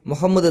முடியும்?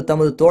 முஹம்மது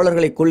தமது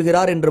தோழர்களை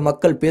கொல்கிறார் என்று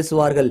மக்கள்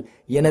பேசுவார்கள்.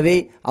 எனவே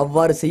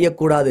அவ்வாறு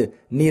செய்யக்கூடாது.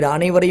 நீர்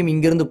அனைவரையும்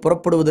இங்கிருந்து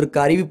புறப்படுவதற்கு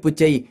அறிவிப்பு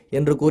செய்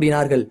என்று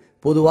கூறினார்கள்.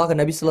 பொதுவாக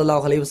நபி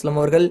ஸல்லல்லாஹு அலைஹி வஸல்லம்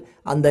அவர்கள்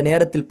அந்த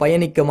நேரத்தில்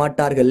பயணிக்க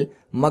மாட்டார்கள்.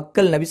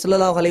 மக்கள் நபி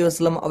ஸல்லல்லாஹு அலைஹி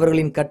வஸல்லம்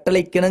அவர்களின்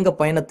கட்டளைக்கிணங்க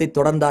பயணத்தை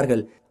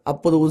தொடர்ந்தார்கள்.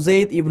 அப்போது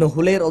உஸைத் இப்னு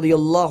ஹுலைர்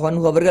ரலியல்லாஹு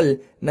அன்ஹு அவர்கள்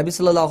நபி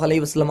ஸல்லல்லாஹு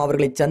அலைஹி வஸல்லம்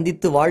அவர்களை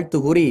சந்தித்து வாழ்த்து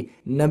கூறி,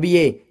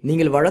 நபியே,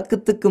 நீங்கள்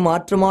வழக்கத்துக்கு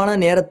மாற்றமான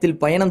நேரத்தில்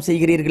பயணம்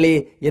செய்கிறீர்களே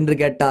என்று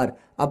கேட்டார்.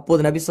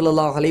 அப்போது நபி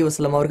ஸல்லல்லாஹு அலைஹி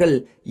வஸல்லம் அவர்கள்,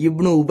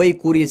 இப்னு உபை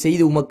கூறிய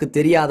செய்தி உமக்கு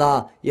தெரியாதா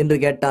என்று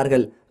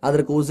கேட்டார்கள்.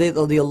 அதற்கு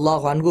உஸைத்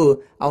ரலியல்லாஹு அன்ஹு,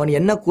 அவன்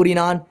என்ன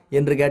கூறினான்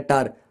என்று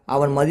கேட்டார்.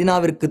 அவன்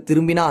மதினாவிற்கு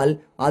திரும்பினால்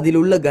அதில்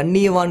உள்ள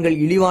கண்ணியவான்கள்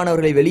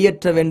இழிவானவர்களை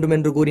வெளியேற்ற வேண்டும்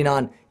என்று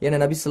கூறினான் என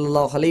நபி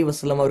ஸல்லல்லாஹு அலைஹி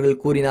வஸல்லம்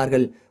அவர்கள்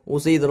கூறினார்கள்.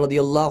 உஸைத்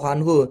ரலியல்லாஹு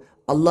அன்ஹு,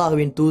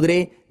 அல்லாஹுவின் தூதரே,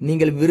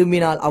 நீங்கள்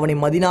விரும்பினால் அவனை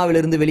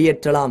மதினாவிலிருந்து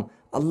வெளியேற்றலாம்.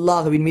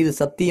 அல்லாஹுவின் மீது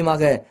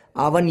சத்தியமாக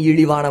அவன்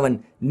இழிவானவன்,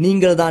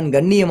 நீங்கள் தான்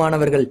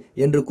கண்ணியமானவர்கள்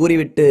என்று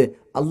கூறிவிட்டு,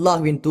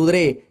 அல்லாஹுவின்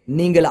தூதரே,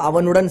 நீங்கள்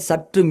அவனுடன்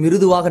சற்று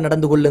மிருதுவாக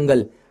நடந்து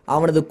கொள்ளுங்கள்.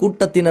 அவனது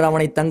கூட்டத்தினர்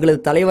அவனை தங்களது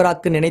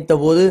தலைவராக்க நினைத்த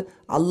போது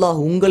அல்லாஹ்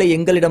உங்களை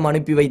எங்களிடம்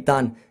அனுப்பி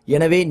வைத்தான்.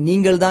 எனவே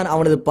நீங்கள்தான்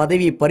அவனது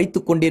பதவியை பறித்து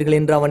கொண்டீர்கள்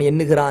என்று அவன்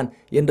எண்ணுகிறான்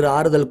என்று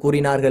ஆறுதல்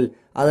கூறினார்கள்.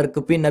 அதற்கு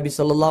பின் நபி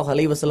ஸல்லல்லாஹு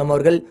அலைஹி வஸல்லம்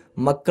அவர்கள்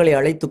மக்களை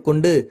அழைத்து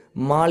கொண்டு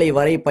மாலை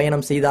வரை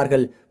பயணம்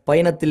செய்தார்கள்.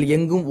 பயணத்தில்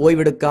எங்கும்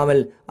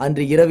ஓய்வெடுக்காமல்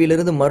அன்று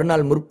இரவிலிருந்து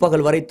மறுநாள்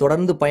முற்பகல் வரை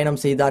தொடர்ந்து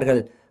பயணம்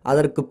செய்தார்கள்.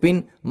 அதற்கு பின்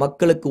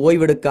மக்களுக்கு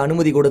ஓய்வெடுக்க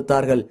அனுமதி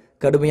கொடுத்தார்கள்.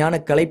 கடுமையான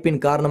களைப்பின்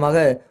காரணமாக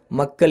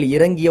மக்கள்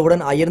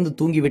இறங்கியவுடன் அயர்ந்து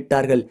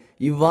தூங்கிவிட்டார்கள்.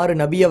 இவ்வாறு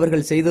நபி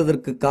அவர்கள்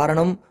செய்ததற்கு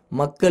காரணம்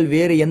மக்கள்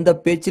வேறு எந்த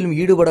பேச்சிலும்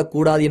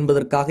ஈடுபடக்கூடாது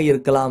என்பதற்காக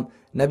இருக்கலாம்.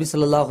 நபி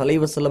ஸல்லல்லாஹு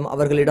அலைஹி வஸல்லம்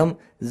அவர்களிடம்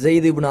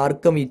ஸைத் இப்னு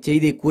அர்கம்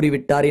இச்செய்தியை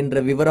கூறிவிட்டார் என்ற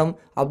விவரம்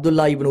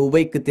அப்துல்லா இப்னு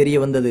உபைக்கு தெரிய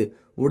வந்தது.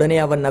 உடனே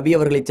அவன் நபி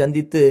அவர்களை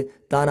சந்தித்து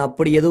தான்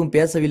அப்படி எதுவும்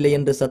பேசவில்லை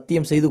என்று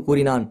சத்தியம் செய்து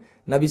கூறினான்.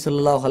 நபி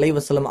ஸல்லல்லாஹு அலைஹி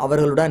வஸல்லம்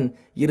அவர்களுடன்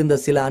இருந்த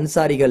சில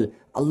அன்சாரிகள்,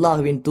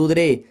 அல்லாஹுவின்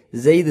தூதரே,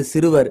 ஸைத்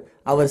சிறுவர்,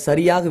 அவர்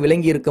சரியாக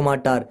விளங்கி இருக்க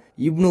மாட்டார்.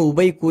 இப்னு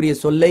உபை கூறிய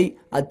சொல்லை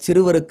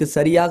அச்சிறுவருக்கு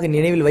சரியாக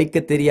நினைவில் வைக்க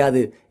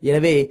தெரியாது.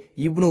 எனவே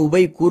இப்னு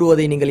உபை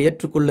கூறுவதை நீங்கள்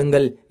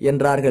ஏற்றுக்கொள்ளுங்கள்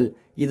என்றார்கள்.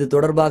 இது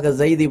தொடர்பாக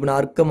ஸைத் இப்னு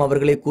அர்கம்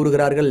அவர்களே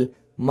கூறுகிறார்கள்,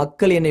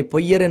 மக்கள் என்னை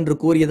பொய்யர் என்று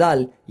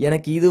கூறியதால்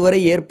எனக்கு இதுவரை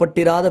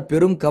ஏற்பட்டிராத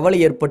பெரும் கவலை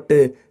ஏற்பட்டு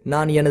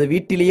நான் எனது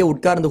வீட்டிலேயே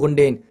உட்கார்ந்து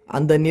கொண்டேன்.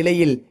 அந்த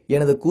நிலையில்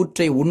எனது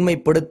கூற்றை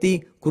உண்மைப்படுத்தி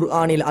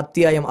குர்ஆனில்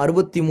அத்தியாயம்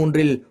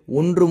 63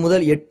 1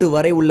 முதல் 8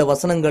 வரை உள்ள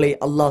வசனங்களை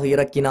அல்லாஹ்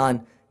இறக்கினான்.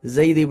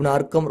 ஸைத் இப்னு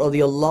அர்கம்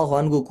ரலியல்லாஹு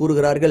அன்ஹு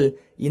கூறுகிறார்கள்,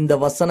 இந்த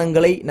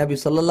வசனங்களை நபி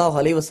ஸல்லல்லாஹு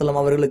அலைஹி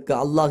வஸல்லம் அவர்களுக்கு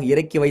அல்லாஹ்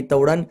இறக்கி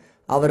வைத்தவுடன்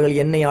அவர்கள்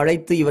என்னை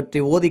அழைத்து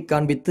இவற்றை ஓதி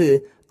காண்பித்து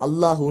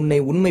அல்லாஹ்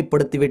உன்னை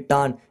உண்மைப்படுத்தி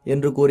விட்டான்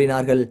என்று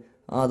கூறினார்கள்.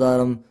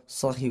 ஆதாரம்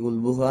சஹீஹ்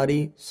அல்-புகாரி,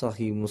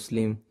 சஹீஹ்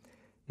முஸ்லிம்.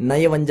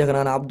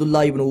 நயவஞ்சகனான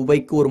அப்துல்லா இப்னு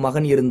உபைக்கு ஒரு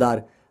மகன் இருந்தார்.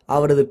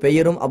 அவரது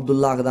பெயரும்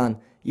அப்துல்லாஹ் தான்.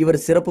 இவர்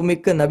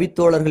சிறப்புமிக்க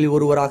நபித்தோழர்களில்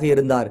ஒருவராக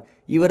இருந்தார்.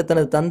 இவர்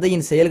தனது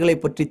தந்தையின் செயல்களை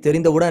பற்றி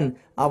தெரிந்தவுடன்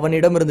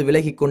அவனிடமிருந்து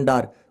விலகி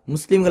கொண்டார்.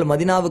 முஸ்லிம்கள்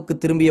மதினாவுக்கு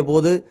திரும்பிய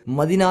போது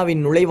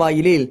மதினாவின்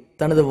நுழைவாயிலில்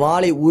தனது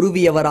வாளை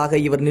உருவியவராக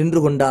இவர்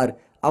நின்று கொண்டார்.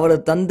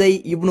 அவரது தந்தை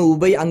இப்னு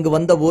உபை அங்கு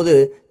வந்தபோது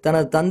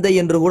தனது தந்தை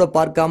என்று கூட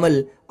பார்க்காமல்,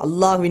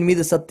 அல்லாஹ்வின்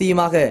மீது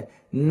சத்தியமாக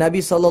நபி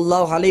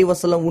ஸல்லல்லாஹு அலைஹி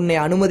வஸல்லம் உன்னை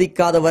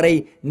அனுமதிக்காத வரை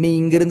நீ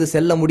இங்கிருந்து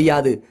செல்ல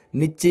முடியாது.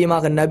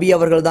 நிச்சயமாக நபி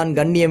அவர்கள்தான்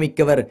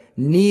கண்ணியமிக்கவர்,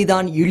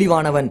 நீதான்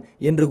இழிவானவன்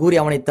என்று கூறி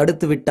அவனை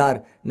தடுத்து விட்டார்.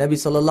 நபி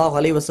ஸல்லல்லாஹு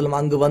அலைஹி வஸல்லம்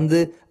அங்கு வந்து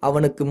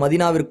அவனுக்கு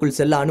மதீனாவிற்குள்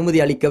செல்ல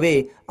அனுமதி அளிக்கவே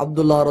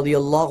அப்துல்லா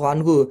ரலியல்லாஹு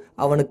அன்ஹு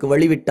அவனுக்கு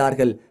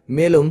வழிவிட்டார்கள்.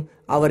 மேலும்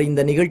அவர்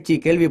இந்த நிகழ்ச்சி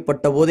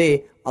கேள்விப்பட்ட போதே,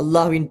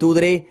 அல்லாஹ்வின்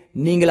தூதரே,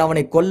 நீங்கள்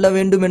அவனை கொல்ல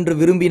வேண்டும் என்று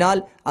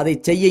விரும்பினால் அதை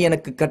செய்ய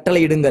எனக்கு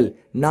கட்டளையிடுங்கள்.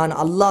 நான்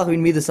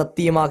அல்லாஹ்வின் மீது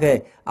சத்தியமாக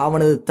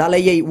அவனது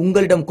தலையை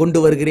உங்களிடம் கொண்டு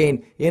வருகிறேன்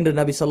என்று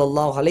நபி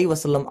ஸல்லல்லாஹு அலைஹி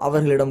வஸல்லம்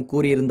அவர்களிடம்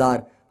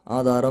கூறியிருந்தார்.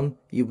 ஆதாரம்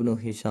இப்னு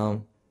ஹிஷாம்.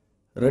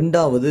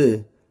 இரண்டாவது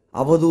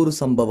அவதூறு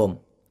சம்பவம்.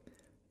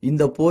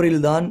 இந்த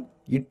போரில்தான்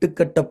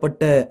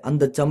இட்டுக்கட்டப்பட்ட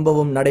அந்த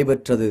சம்பவம்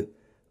நடைபெற்றது.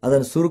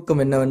 அதன்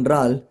சுருக்கம்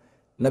என்னவென்றால்,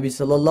 நபி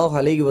ஸல்லல்லாஹு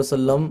அலைஹி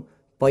வஸல்லம்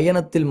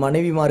பயணத்தில்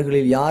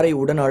மனைவிமார்களில் யாரை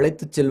உடன்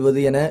அழைத்துச் செல்வது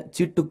என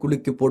சீட்டு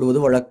குலுக்கி போடுவது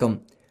வழக்கம்.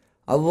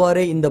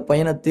 அவ்வாறே இந்த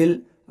பயணத்தில்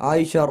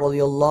ஆயிஷா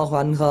ரலியல்லாஹு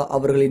அன்ஹா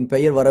அவர்களின்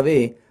பெயர் வரவே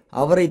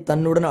அவரை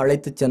தன்னுடன்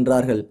அழைத்துச்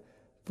சென்றார்கள்.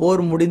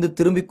 போர் முடிந்து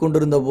திரும்பிக்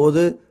கொண்டிருந்த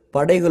போது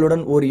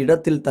படைகளுடன் ஒரு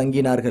இடத்தில்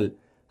தங்கினார்கள்.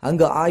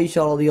 அங்கு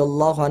ஆயிஷா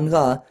ரலியல்லாஹு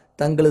அன்ஹா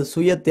தங்களது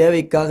சுய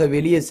தேவைக்காக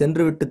வெளியே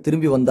சென்றுவிட்டு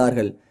திரும்பி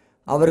வந்தார்கள்.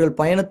 அவர்கள்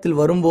பயணத்தில்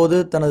வரும்போது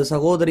தனது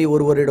சகோதரி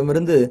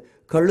ஒருவரிடமிருந்து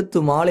கழுத்து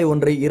மாலை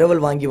ஒன்றை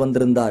இரவல் வாங்கி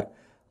வந்திருந்தார்.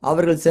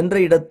 அவர்கள் சென்ற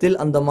இடத்தில்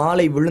அந்த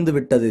மாலை விழுந்து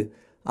விட்டது.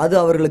 அது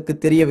அவர்களுக்கு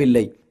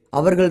தெரியவில்லை.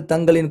 அவர்கள்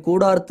தங்களின்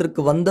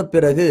கூடாரத்திற்கு வந்த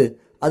பிறகு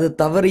அது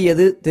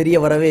தவறியது தெரிய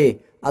வரவே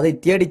அதை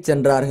தேடிச்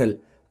சென்றார்கள்.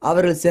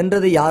 அவர்கள்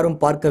சென்றதை யாரும்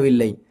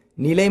பார்க்கவில்லை.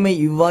 நிலைமை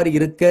இவ்வாறு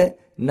இருக்க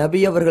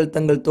நபி அவர்கள்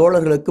தங்கள்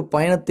தோழர்களுக்கு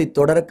பயணத்தை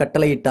தொடர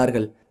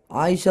கட்டளையிட்டார்கள்.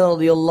 ஆயிஷா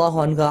ரலியல்லாஹு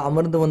அன்ஹா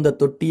அமர்ந்து வந்த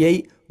தொட்டியை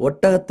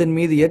ஒட்டகத்தின்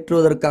மீது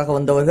ஏற்றுவதற்காக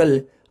வந்தவர்கள்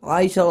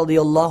ஆயிஷா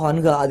ரலியல்லாஹு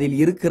அன்ஹா அதில்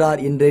இருக்கிறார்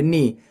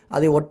என்றெண்ணி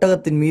அதை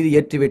ஒட்டகத்தின் மீது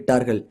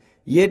ஏற்றிவிட்டார்கள்.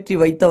 ஏற்றி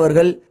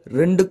வைத்தவர்கள்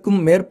 2க்கும்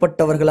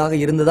மேற்பட்டவர்களாக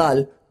இருந்ததால்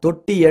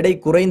தொட்டி எடை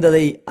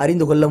குறைந்ததை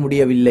அறிந்து கொள்ள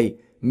முடியவில்லை.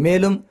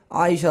 மேலும்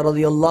ஆயிஷா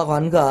ரலியல்லாஹு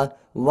அன்ஹா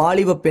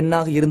வாலிப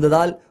பெண்ணாக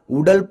இருந்ததால்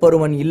உடல்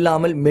பருமன்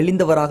இல்லாமல்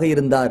மெலிந்தவராக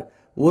இருந்தார்.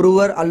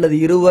 ஒருவர் அல்லது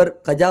இருவர்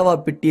கஜாவா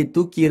பெட்டியை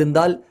தூக்கி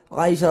இருந்தால்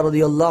ஆயிஷா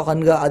ரலியல்லாஹு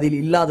அன்ஹா அதில்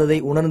இல்லாததை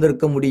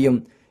உணர்ந்திருக்க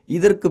முடியும்.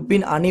 இதற்கு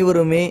பின்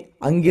அனைவருமே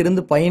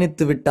அங்கிருந்து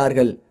பயணித்து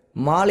விட்டார்கள்.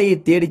 மாலையை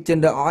தேடிச்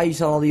சென்ற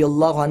ஆயிஷா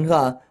ரலியல்லாஹு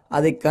அன்ஹா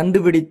அதை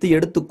கண்டுபிடித்து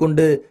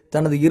எடுத்துக்கொண்டு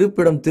தனது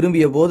இருப்பிடம்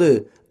திரும்பிய போது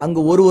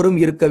அங்கு ஒருவரும்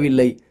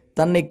இருக்கவில்லை.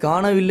 தன்னை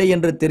காணவில்லை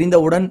என்று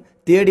தெரிந்தவுடன்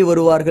தேடி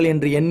வருவார்கள்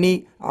என்று எண்ணி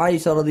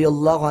ஆயிஷா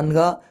ரலியல்லாஹு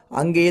அன்ஹா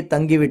அங்கேயே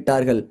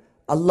தங்கிவிட்டார்கள்.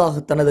 அல்லாஹ்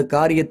தனது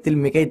காரியத்தில்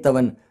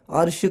மிகைத்தவன்.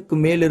 அர்ஷுக்கு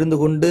மேலிருந்து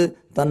கொண்டு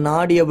தன்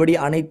நாடியபடி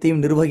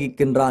அனைத்தையும்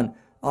நிர்வகிக்கின்றான்.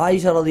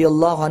 ஆயிஷா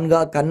ரலியல்லாஹு அன்ஹா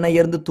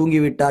கண்ணையர்ந்து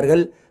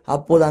தூங்கிவிட்டார்கள்.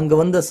 அப்போது அங்கு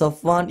வந்த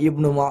சஃப்வான்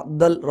இப்னு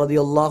அப்துல்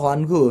ரலியல்லாஹு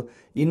அன்ஹு,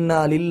 இன்னா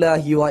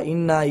லில்லாஹி வ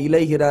இன்னா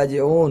இலைஹி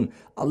ராஜிஊன்,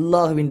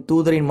 அல்லாஹ்வின்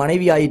தூதரின்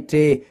மனைவி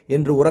ஆயிற்றே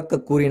என்று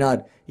உரக்க கூறினார்.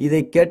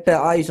 இதை கேட்ட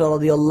ஆயிஷா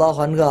ரலியல்லாஹு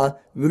அன்ஹா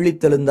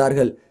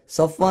விழித்தெழுந்தார்கள்.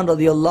 சஃப்வான்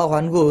ரலியல்லாஹு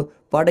அன்ஹு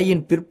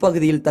படையின்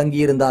பிற்பகுதியில்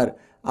தங்கியிருந்தார்.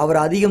 அவர்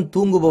அதிகம்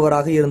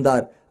தூங்குபவராக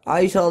இருந்தார்.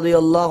 ஆயிஷா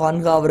ரலியல்லாஹு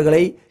அன்ஹா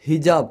அவர்களை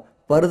ஹிஜாப்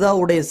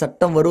பர்தாவுடைய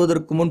சட்டம்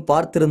வருவதற்கு முன்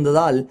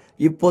பார்த்திருந்ததால்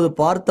இப்போது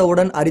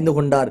பார்த்தவுடன் அறிந்து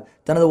கொண்டார்.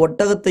 தனது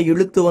ஒட்டகத்தை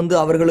இழுத்து வந்து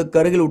அவர்களுக்கு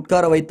அருகில்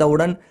உட்கார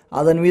வைத்தவுடன்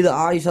அதன் மீது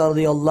ஆயிஷா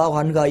ரலியல்லாஹு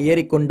அன்ஹா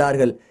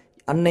ஏறிக்கொண்டார்கள்.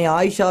 அன்னை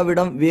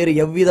ஆயிஷாவிடம் வேறு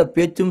எவ்வித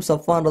பேச்சும்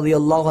சஃப்வான்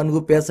ரலியல்லாஹு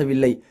அன்ஹு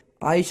பேசவில்லை.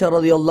 ஆயிஷா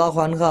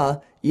ரலியல்லாஹு அன்ஹா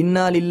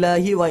இன்னா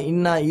லில்லாஹி வ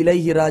இன்னா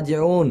இலைஹி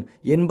ராஜிஊன்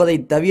என்பதை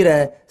தவிர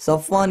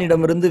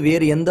சஃப்வானிடமிருந்து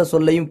வேறு எந்த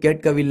சொல்லையும்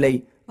கேட்கவில்லை.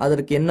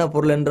 அதற்கு என்ன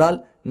பொருள் என்றால்,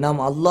 நாம்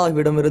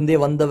அல்லாஹ்விடமிருந்தே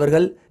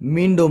வந்தவர்கள்,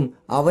 மீண்டும்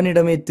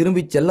அவனிடமே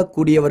திரும்பிச்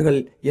செல்லக்கூடியவர்கள்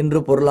என்று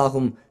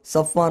பொருளாகும்.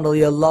 சஃப்வான்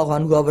ரலியல்லாஹு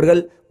அன்ஹு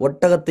அவர்கள்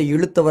ஒட்டகத்தை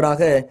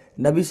இழுத்தவராக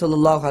நபி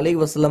ஸல்லல்லாஹு அலைஹி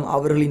வஸல்லம்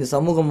அவர்களின்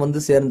சமூகம்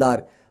வந்து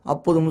சேர்ந்தார்.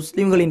 அப்போது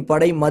முஸ்லிம்களின்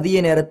படை மதிய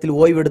நேரத்தில்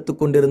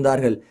ஓய்வெடுத்துக்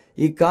கொண்டிருந்தார்கள்.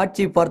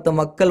 இக்காட்சி பார்த்த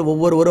மக்கள்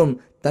ஒவ்வொருவரும்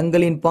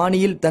தங்களின்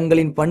பாணியில்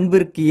தங்களின்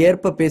பண்பிற்கு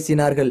ஏற்ப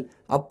பேசினார்கள்.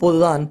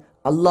 அப்போதுதான்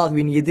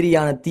அல்லாஹ்வின்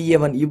எதிரியான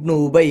தீயவன் இப்னு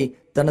உபை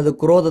தனது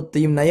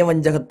குரோதத்தையும்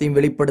நயவஞ்சகத்தையும்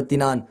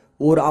வெளிப்படுத்தினான்.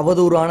 ஓர்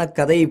அவதூறான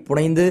கதையை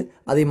புனைந்து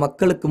அதை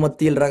மக்களுக்கு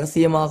மத்தியில்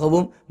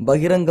ரகசியமாகவும்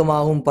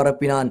பகிரங்கமாகவும்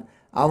பரப்பினான்.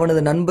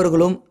 அவனது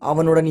நண்பர்களும்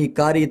அவனுடன்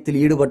இக்காரியத்தில்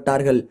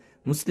ஈடுபட்டார்கள்.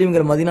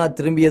 முஸ்லிம்கள் மதினா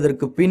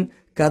திரும்பியதற்கு பின்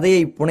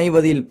கதையை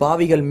புனைவதில்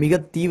பாவிகள்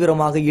மிக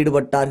தீவிரமாக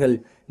ஈடுபட்டார்கள்.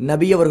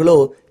 நபியவர்களோ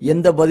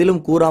எந்த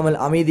பதிலும் கூறாமல்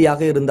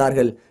அமைதியாக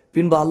இருந்தார்கள்.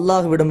 பின்பு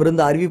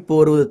அல்லாஹ்விடமிருந்து அறிவிப்பு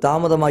வருவது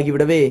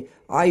தாமதமாகிவிடவே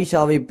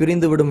ஆயிஷாவை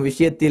பிரிந்துவிடும்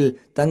விஷயத்தில்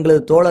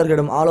தங்களது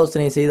தோழர்களிடம்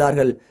ஆலோசனை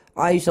செய்தார்கள்.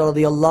 ஆயிஷா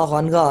ரலியல்லாஹு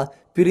அன்ஹா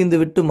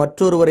பிரிந்துவிட்டு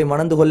மற்றொருவரை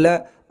மணந்து கொள்ள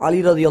அலி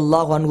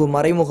ரலியல்லாஹு அன்ஹு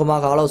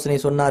மறைமுகமாக ஆலோசனை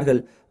சொன்னார்கள்.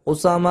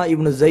 உசாமா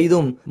இப்னு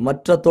ஜெய்தும்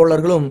மற்ற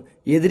தோழர்களும்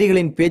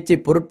எதிரிகளின் பேச்சை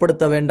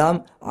பொருட்படுத்த வேண்டாம்,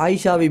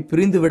 ஆயிஷாவை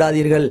பிரிந்து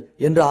விடாதீர்கள்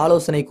என்று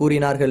ஆலோசனை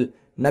கூறினார்கள்.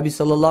 நபி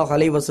ஸல்லல்லாஹு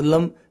அலைஹி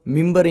வஸல்லம்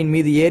மிம்பரின்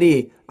மீது ஏறி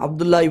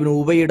அப்துல்லா இப்னு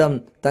உபையிடம்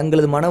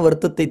தங்களது மன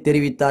வருத்தத்தை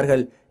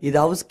தெரிவித்தார்கள். இது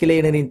அவுஸ்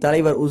கிளையினரின்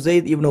தலைவர்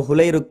உசைத் இப்னு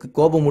ஹுலைருக்கு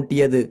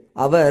கோபமூட்டியது.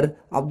 அவர்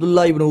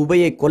அப்துல்லா இப்னு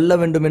உபையை கொல்ல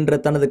வேண்டும் என்ற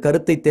தனது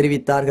கருத்தை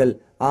தெரிவித்தார்கள்.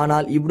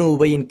 ஆனால் இப்னு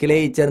உபையின்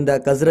கிளையைச் சேர்ந்த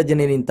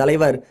கஸ்ரஜனின்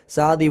தலைவர்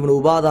சாத் இப்னு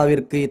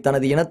உபாதாவிற்கு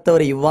தனது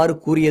இனத்தவரை இவ்வாறு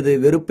கூறியது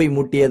வெறுப்பை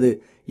மூட்டியது.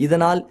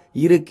 இதனால்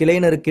இரு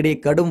கிளையினருக்கிடையே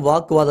கடும்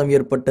வாக்குவாதம்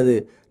ஏற்பட்டது.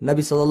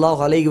 நபி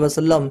ஸல்லல்லாஹு அலைஹி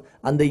வஸல்லம்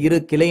அந்த இரு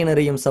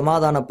கிளையினரையும்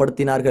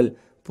சமாதானப்படுத்தினார்கள்.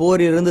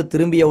 போரிலிருந்து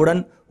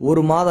திரும்பியவுடன்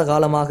 1 மாத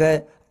காலமாக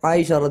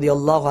ஆயிஷா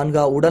ரலியல்லாஹு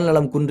அன்ஹா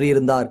உடல்நலம்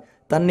குன்றியிருந்தார்.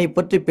 தன்னை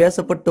பற்றி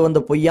பேசப்பட்டு வந்த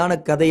பொய்யான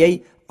கதையை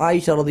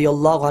ஆயிஷா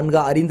ரலியல்லாஹு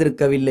அன்ஹா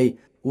அறிந்திருக்கவில்லை.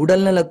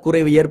 உடல்நலக்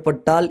குறைவு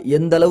ஏற்பட்டால்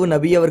எந்தளவு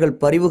நபி அவர்கள்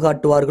பரிவு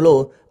காட்டுவார்களோ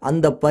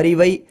அந்த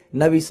பரிவை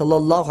நபி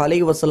ஸல்லல்லாஹு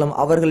அலைஹி வஸல்லம்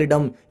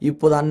அவர்களிடம்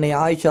இப்போது அன்னை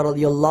ஆயிஷா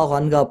ரலியல்லாஹு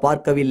அன்ஹா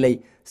பார்க்கவில்லை.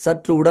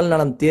 சற்று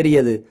உடல்நலம்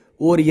தேறியது.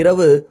 ஓர்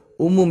இரவு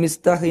உம்மு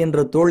மிஸ்தாஹ்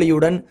என்ற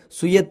தோழியுடன்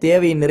சுய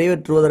தேவையை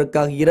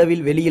நிறைவேற்றுவதற்காக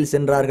இரவில் வெளியில்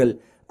சென்றார்கள்.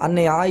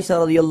 அன்னை ஆயிஷா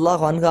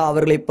ரலியல்லாஹு அன்ஹா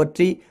அவர்களை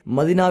பற்றி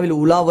மதினாவில்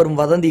உலா வரும்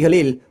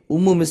வதந்திகளில்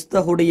உம்மு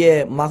மிஸ்தகுடைய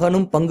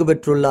மகனும் பங்கு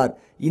பெற்றுள்ளார்.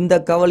 இந்த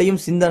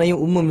கவலையும்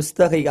சிந்தனையும் உம்மு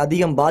மிஸ்தகை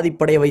அதிகம்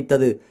பாதிப்படைய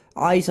வைத்தது.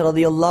 ஆயிஷா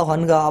ரலியல்லாஹு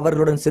அன்ஹா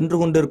அவர்களுடன் சென்று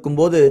கொண்டிருக்கும்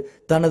போது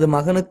தனது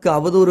மகனுக்கு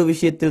அவதூறு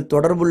விஷயத்தில்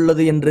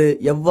தொடர்புள்ளது என்று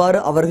எவ்வாறு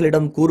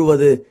அவர்களிடம்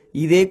கூறுவது?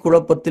 இதே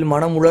குழப்பத்தில்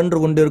மனம் உழன்று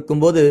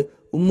கொண்டிருக்கும் போது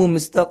உம்மு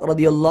மிஸ்தக்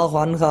ரலியல்லாஹு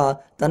அன்ஹா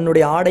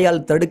தன்னுடைய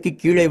ஆடையால் தடுக்கி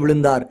கீழே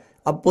விழுந்தார்.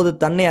 அப்போது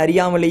தன்னை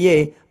அறியாமலேயே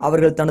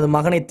அவர்கள் தனது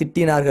மகனை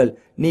திட்டினார்கள்.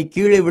 நீ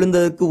கீழே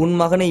விழுந்ததற்கு உன்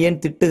மகனை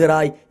ஏன்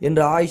திட்டுகிறாய்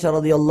என்று ஆயிஷா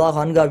ரலியல்லாஹு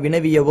அன்ஹா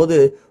வினவிய போது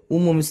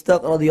உம்மு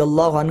மிஸ்தக்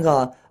ரலியல்லாஹு அன்ஹா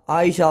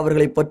ஆயிஷா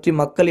அவர்களை பற்றி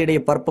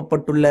மக்களிடையே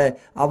பரப்பப்பட்டுள்ள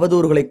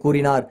அவதூறுகளை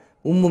கூறினார்.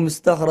 உம்மு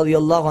மிஸ்தாஹ்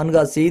ரலியல்லாஹு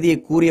அன்ஹா செய்தியை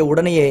கூறிய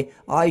உடனேயே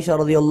ஆயிஷா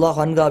ரலியல்லாஹு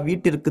அன்ஹா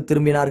வீட்டிற்கு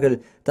திரும்பினார்கள்.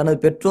 தனது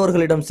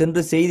பெற்றோர்களிடம்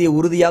சென்று செய்தியை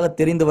உறுதியாக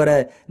தெரிந்து வர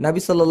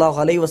நபி ஸல்லல்லாஹு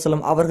அலைஹி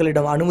வஸல்லம்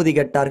அவர்களிடம் அனுமதி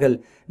கேட்டார்கள்.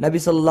 நபி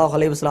ஸல்லல்லாஹு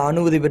அலைஹி வஸல்லம்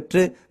அனுமதி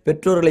பெற்று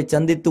பெற்றோர்களை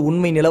சந்தித்து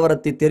உண்மை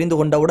நிலவரத்தை தெரிந்து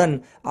கொண்டவுடன்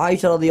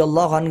ஆயிஷா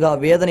ரலியல்லாஹு அன்ஹா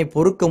வேதனை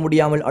பொறுக்க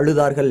முடியாமல்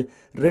அழுதார்கள்.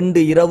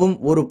 2 இரவும்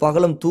 1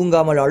 பகலும்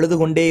தூங்காமல் அழுது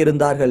கொண்டே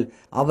இருந்தார்கள்.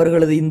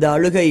 அவர்களது இந்த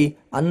அழுகை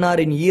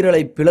அன்னாரின்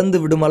ஈரலை பிளந்து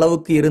விடும்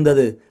அளவுக்கு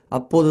இருந்தது.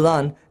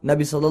 அப்போதுதான்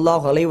நபி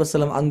ஸல்லல்லாஹு அலைஹி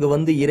வஸல்லம் அங்கு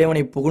வந்து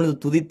இறைவனை புகழ்ந்து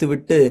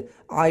துதித்துவிட்டு,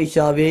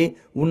 ஆயிஷாவே,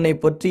 உன்னை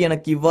பற்றி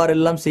எனக்கு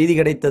இவ்வாறெல்லாம் செய்தி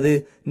கிடைத்தது.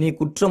 நீ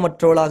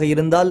குற்றமற்றவளாக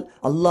இருந்தால்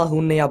அல்லாஹ்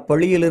உன்னை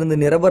அப்பழியிலிருந்து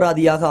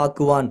நிரபராதியாக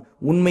ஆக்குவான்.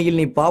 உண்மையில்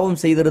நீ பாவம்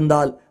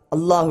செய்திருந்தால்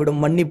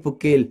அல்லாஹ்விடம் மன்னிப்பு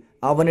கேள்,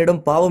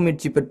 அவனிடம்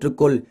பாவமீட்சி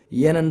பெற்றுக்கொள்.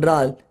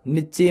 ஏனென்றால்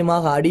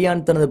நிச்சயமாக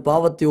அடியான் தனது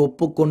பாவத்தை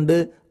ஒப்புக்கொண்டு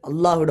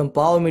அல்லாஹ்விடம்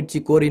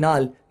பாவமீட்சி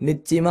கோரினால்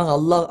நிச்சயமாக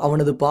அல்லாஹ்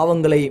அவனது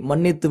பாவங்களை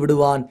மன்னித்து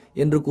விடுவான்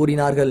என்று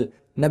கூறினார்கள்.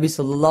 நபி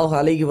ஸல்லல்லாஹு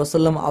அலைஹி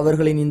வஸல்லம்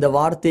அவர்களின் இந்த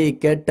வார்த்தையை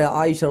கேட்ட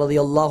ஆயிஷா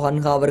ரலியல்லாஹு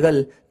அன்ஹா அவர்கள்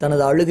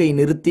தனது அழுகை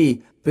நிறுத்தி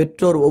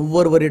பெற்றோர்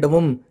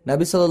ஒவ்வொருவரிடமும்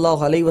நபி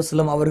ஸல்லல்லாஹு அலைஹி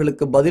வஸல்லம்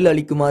அவர்களுக்கு பதில்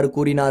அளிக்குமாறு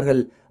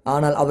கூறினார்கள்.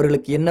 ஆனால்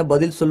அவர்களுக்கு என்ன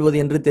பதில் சொல்வது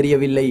என்று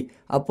தெரியவில்லை.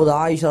 அப்போது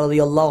ஆயிஷா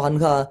ரலியல்லாஹு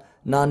அன்ஹா,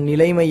 நான்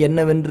நிலைமை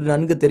என்னவென்று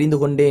நன்கு தெரிந்து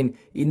கொண்டேன்.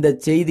 இந்த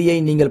செய்தியை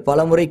நீங்கள்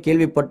பலமுறை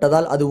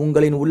கேள்விப்பட்டதால் அது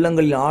உங்களின்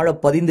உள்ளங்களில் ஆழ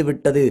பதிந்து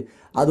விட்டது.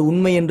 அது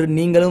உண்மை என்று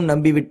நீங்களும்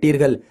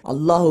நம்பிவிட்டீர்கள்.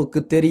 அல்லாஹுக்கு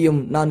தெரியும்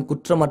நான்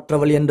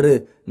குற்றமற்றவள் என்று.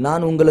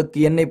 நான் உங்களுக்கு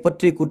என்னை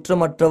பற்றி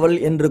குற்றமற்றவள்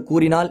என்று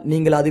கூறினால்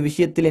நீங்கள் அது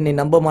விஷயத்தில் என்னை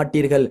நம்ப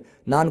மாட்டீர்கள்.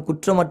 நான்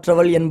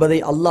குற்றமற்றவள் என்பதை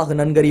அல்லாஹ்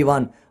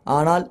நன்கறிவான்.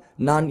 ஆனால்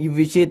நான்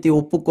இவ்விஷயத்தை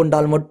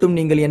ஒப்புக்கொண்டால் மட்டும்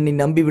நீங்கள் என்னை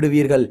நம்பி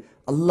விடுவீர்கள்.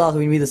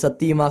 அல்லாஹ்வின் மீது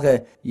சத்தியமாக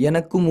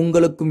எனக்கும்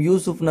உங்களுக்கும்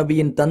யூசுப்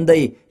நபியின் தந்தை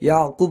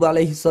யாக்கூப்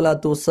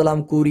அலைஹிஸ்ஸலாத்து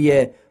வஸ்ஸலாம் கூறிய,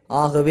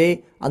 ஆகவே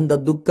அந்த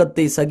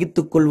துக்கத்தை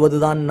சகித்துக்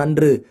கொள்வதுதான்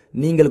நன்று.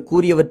 நீங்கள்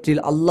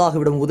கூறியவற்றில்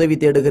அல்லாஹ்விடம் உதவி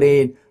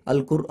தேடுகிறேன்.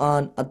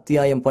 அல்-குர்ஆன்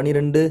அத்தியாயம்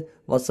 12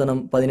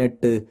 வசனம்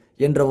 18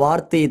 என்ற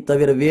வார்த்தையை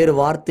தவிர வேறு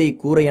வார்த்தை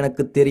கூற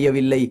எனக்கு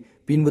தெரியவில்லை.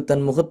 பின்பு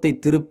தன் முகத்தை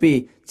திருப்பி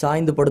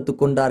சாய்ந்து படுத்து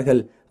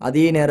கொண்டார்கள்.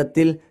 அதே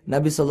நேரத்தில்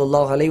நபி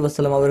ஸல்லல்லாஹு அலைஹி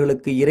வஸல்லம்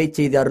அவர்களுக்கு இறை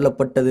செய்தி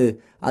அருளப்பட்டது.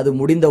 அது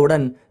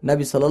முடிந்தவுடன்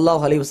நபி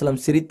ஸல்லல்லாஹு அலைஹி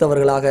வஸல்லம்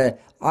சிரித்தவர்களாக,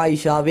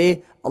 ஆயிஷாவே,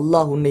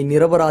 அல்லாஹ் உன்னை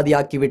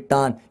நிரபராதியாக்கி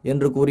விட்டான்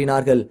என்று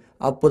கூறினார்கள்.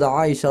 அப்போது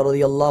ஆயிஷா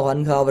ரலியல்லாஹு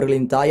அன்ஹா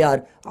அவர்களின்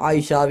தாயார்,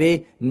 ஆயிஷாவே,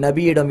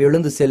 நபியிடம்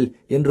எழுந்து செல்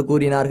என்று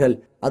கூறினார்கள்.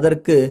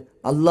 அதற்கு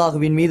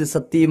அல்லாஹ்வின் மீது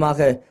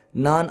சத்தியமாக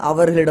நான்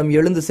அவர்களிடம்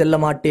எழுந்து செல்ல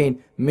மாட்டேன்.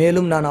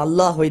 மேலும் நான்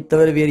அல்லாஹ்வை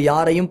தவிர வேறு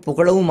யாரையும்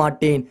புகழவும்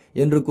மாட்டேன்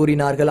என்று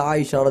கூறினார்கள்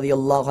ஆயிஷா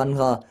ரலியல்லாஹு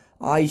அன்ஹா.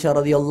 ஆயிஷா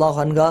ரலியல்லாஹு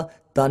அன்ஹா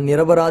தான்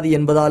நிரபராதி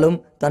என்பதாலும்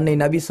தன்னை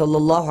நபி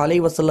ஸல்லல்லாஹு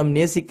அலைஹி வஸல்லம்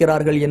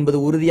நேசிக்கிறார்கள் என்பது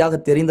உறுதியாக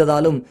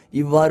தெரிந்ததாலும்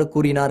இவ்வாறு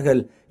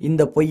கூறினார்கள்.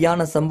 இந்த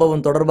பொய்யான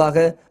சம்பவம் தொடர்பாக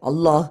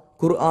அல்லாஹ்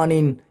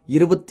குர்ஆனின்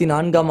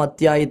 24ஆம்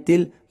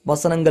அத்தியாயத்தில்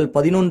வசனங்கள்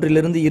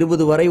 11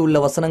 20 வரை உள்ள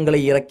வசனங்களை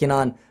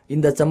இறக்கினான்.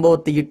 இந்த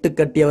சம்பவத்தை இட்டு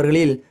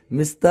கட்டியவர்களில்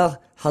மிஸ்தாஹ்,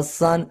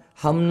 ஹஸ்ஸான்,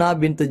 ஹம்னா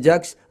பின்த்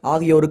ஜக்ஷ்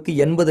ஆகியோருக்கு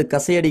 80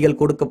 கசையடிகள்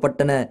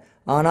கொடுக்கப்பட்டன.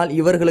 ஆனால்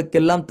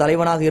இவர்களுக்கெல்லாம்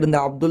தலைவனாக இருந்த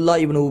அப்துல்லா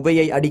இப்னு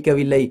உபையை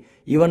அடிக்கவில்லை.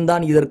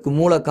 இவன்தான் இதற்கு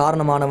மூல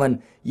காரணமானவன்.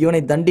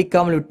 இவனை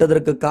தண்டிக்காமல்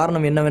விட்டதற்கு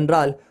காரணம்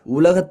என்னவென்றால்,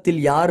 உலகத்தில்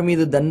யார்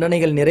மீது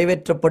தண்டனைகள்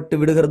நிறைவேற்றப்பட்டு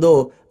விடுகிறதோ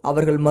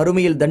அவர்கள்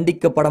மறுமையில்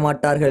தண்டிக்கப்பட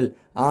மாட்டார்கள்.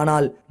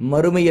 ஆனால்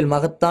மறுமையில்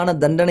மகத்தான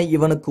தண்டனை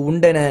இவனுக்கு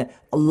உண்டென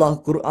அல்லாஹ்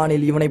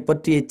குர்ஆனில் இவனை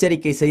பற்றி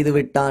எச்சரிக்கை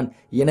செய்துவிட்டான்.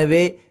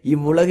 எனவே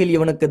இவ்வுலகில்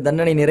இவனுக்கு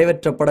தண்டனை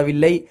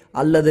நிறைவேற்றப்படவில்லை,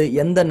 அல்லது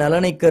எந்த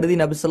நலனை கருதி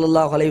நபி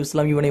ஸல்லல்லாஹு அலைஹி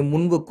வஸல்லம் இவனை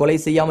முன்பு கொலை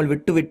செய்யாமல்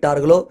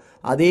விட்டுவிட்டார்களோ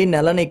அதே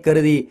நலனை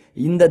கருதி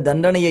இந்த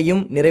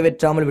தண்டனையையும்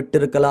நிறைவேற்றாமல்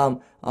விட்டிருக்கலாம்.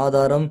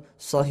 ஆதாரம்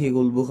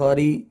சஹீஹுல்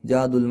புகாரி,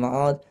 ஜாதுல்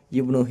மஆத்,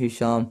 இப்னு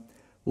ஹிஷாம்.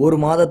 ஒரு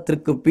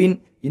மாதத்திற்கு பின்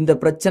இந்த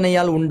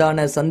பிரச்சனையால்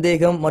உண்டான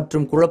சந்தேகம்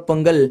மற்றும்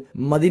குழப்பங்கள்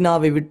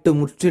மதினாவை விட்டு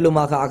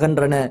முற்றிலுமாக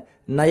அகன்றன.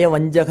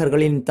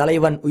 நயவஞ்சகர்களின்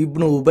தலைவன்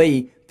இப்னு உபை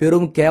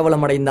பெரும்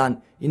கேவலமடைந்தான்.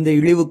 இந்த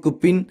இழிவுக்கு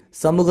பின்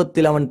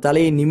சமூகத்தில் அவன்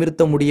தலையை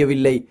நிமிர்த்த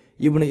முடியவில்லை.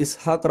 இப்னு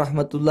இஸ்ஹாக்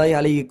ரஹ்மத்துல்லாஹி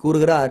அலைஹி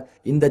கூறுகிறார்,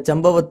 இந்த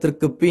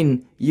சம்பவத்திற்கு பின்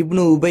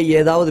இப்னு உபை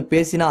ஏதாவது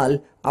பேசினால்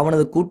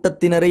அவனது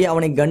கூட்டத்தினரை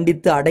அவனை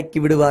கண்டித்து அடக்கி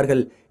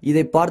விடுவார்கள்.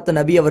 இதை பார்த்த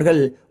நபி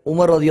அவர்கள்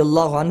உமர்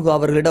ரலியல்லாஹு அன்ஹு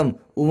அவர்களிடம்,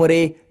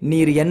 உமரே,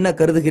 நீர் என்ன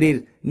கருதுகிறீர்?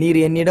 நீர்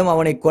என்னிடம்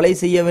அவனை கொலை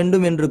செய்ய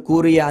வேண்டும் என்று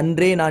கூறிய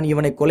அன்றே நான்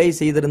இவனை கொலை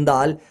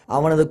செய்திருந்தால்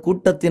அவனது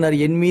கூட்டத்தினர்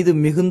என் மீது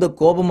மிகுந்த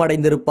கோபம்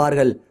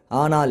அடைந்திருப்பார்கள்.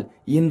 ஆனால்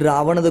இன்று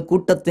அவனது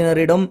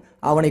கூட்டத்தினரிடம்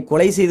அவனை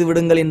கொலை செய்து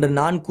விடுங்கள் என்று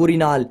நான்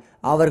கூறினால்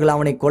அவர்கள்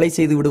அவனை கொலை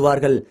செய்து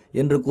விடுவார்கள்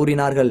என்று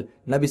கூறினார்கள்.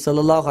 நபி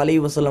ஸல்லல்லாஹு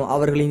அலைஹி வஸல்லம்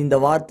அவர்களின் இந்த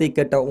வார்த்தை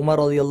கேட்ட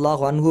உமர்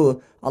ரலியல்லாஹு அன்ஹு,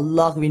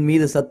 அல்லாஹ்வின்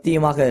மீது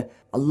சத்தியமாக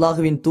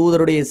அல்லாஹ்வின்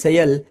தூதருடைய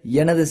செயல்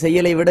எனது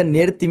செயலை விட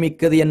நேர்த்தி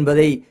மிக்கது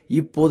என்பதை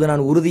இப்போது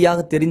நான் உறுதியாக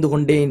தெரிந்து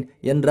கொண்டேன்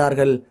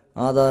என்றார்கள்.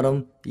 ஆதாரம்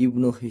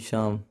இப்னு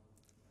ஹிஷாம்.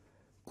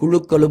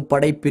 குழுக்களும்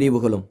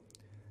படைப்பிரிவுகளும்.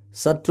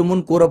 சற்று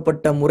முன்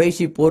கூறப்பட்ட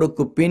முறைஷி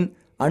போருக்கு பின்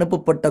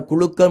அனுப்பப்பட்ட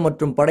குழுக்கள்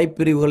மற்றும்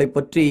படைப்பிரிவுகளை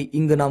பற்றி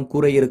இங்கு நாம்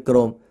கூற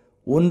இருக்கிறோம்.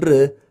 1.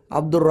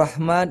 அப்துல்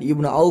ரஹ்மான்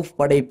இப்னு அவுஃப்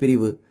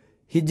படைப்பிரிவு.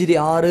 ஹிஜ்ரி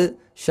 6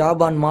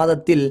 ஷாபான்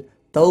மாதத்தில்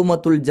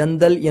தௌமத்துல்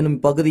ஜந்தல் எனும்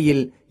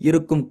பகுதியில்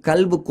இருக்கும்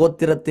கல்பு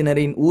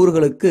கோத்திரத்தினரின்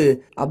ஊர்களுக்கு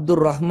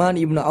அப்துல் ரஹ்மான்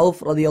இப்னு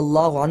அவுஃப்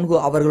ரலியல்லாஹு அன்ஹு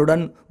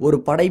அவர்களுடன் ஒரு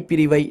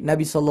படைப்பிரிவை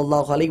நபி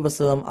ஸல்லல்லாஹு அலைஹி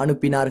வஸல்லம்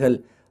அனுப்பினார்கள்.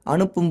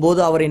 அனுப்பும்போது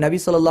அவரை நபி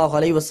ஸல்லல்லாஹு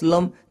அலைஹி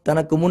வஸல்லம்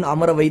தனக்கு முன்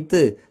அமர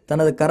வைத்து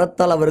தனது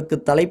கரத்தால் அவருக்கு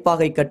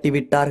தலைப்பாகை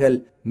கட்டிவிட்டார்கள்.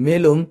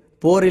 மேலும்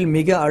போரில்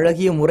மிக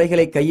அழகிய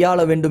முறைகளை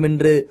கையாள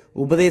வேண்டுமென்று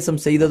உபதேசம்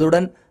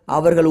செய்ததுடன்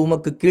அவர்கள்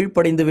உமக்கு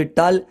கீழ்ப்படிந்து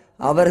விட்டால்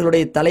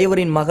அவர்களுடைய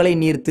தலைவரின் மகளை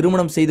நீர்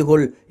திருமணம் செய்து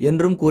கொள்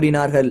என்றும்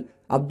கூறினார்கள்.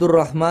 அப்துல்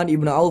ரஹ்மான்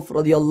இப்னு அவுஃப்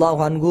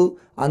ரலியல்லாஹு அன்ஹு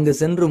அங்கு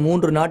சென்று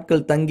 3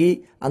 நாட்கள் தங்கி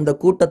அந்த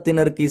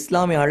கூட்டத்தினருக்கு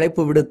இஸ்லாமை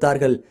அழைப்பு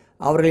விடுத்தார்கள்.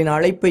 அவர்களின்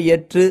அழைப்பை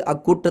ஏற்று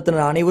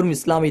அக்கூட்டத்தினர் அனைவரும்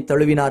இஸ்லாமை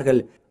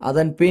தழுவினார்கள்.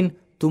 அதன் பின்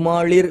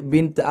துமாலிர்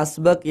பின்த்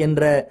அஸ்பக்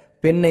என்ற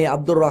பெண்ணை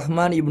அப்துல்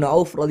ரஹ்மான் இப்னு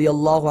அவுஃப்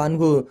ரலியல்லாஹு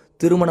அன்ஹு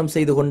திருமணம்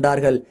செய்து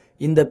கொண்டார்கள்.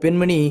 இந்த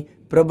பெண்மணி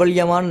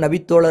பிரபல்யமான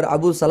நபித்தோழர்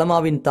அபு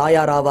சலமாவின்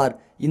தாயார் ஆவார்.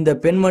 இந்த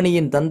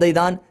பெண்மணியின்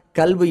தந்தைதான்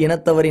கல்பு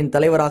இனத்தவரின்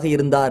தலைவராக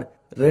இருந்தார்.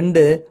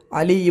 2.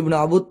 அலி இப்னு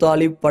அபு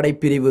தாலிப்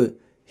படைப்பிரிவு.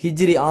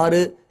 ஹிஜ்ரி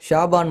 6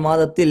 ஷாபான்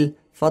மாதத்தில்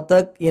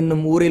ஃபதக்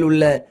என்னும் ஊரில்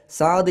உள்ள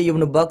சாத்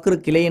இப்னு பக்ர்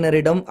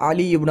கிளையினரிடம்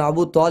அலி இப்னு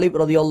அபு தாலிப்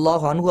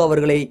ரலியல்லாஹு அன்ஹு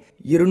அவர்களை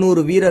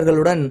 200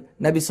 வீரர்களுடன்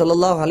நபி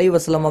ஸல்லல்லாஹு அலைஹி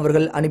வஸல்லம்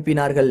அவர்கள்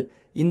அனுப்பினார்கள்.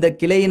 இந்த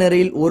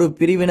கிளையினரில் ஒரு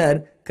பிரிவினர்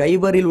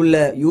கைபரில் உள்ள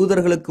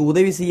யூதர்களுக்கு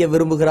உதவி செய்ய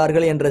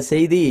விரும்புகிறார்கள் என்ற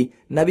செய்தி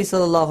நபி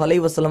ஸல்லல்லாஹு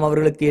அலைஹி வஸல்லம்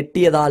அவர்களுக்கு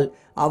எட்டியதால்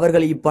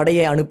அவர்கள்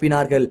இப்படையை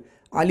அனுப்பினார்கள்.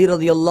 அலி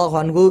ரலியல்லாஹு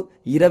அன்ஹு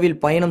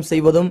இரவில் பயணம்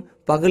செய்வதும்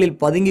பகலில்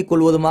பதுங்கிக்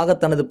கொள்வதுமாக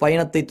தனது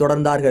பயணத்தை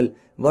தொடர்ந்தார்கள்.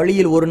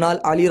 வழியில் ஒரு நாள்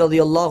அலி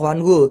ரலியல்லாஹு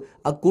அன்ஹு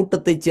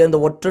அக்கூட்டத்தைச் சேர்ந்த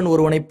ஒற்றன்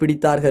ஒருவனை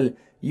பிடித்தார்கள்.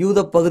 யூத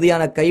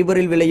பகுதியான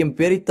கைபரில் விளையும்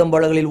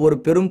பேரித்தம்பழங்களில் ஒரு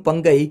பெரும்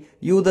பங்கை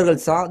யூதர்கள்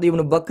சாத்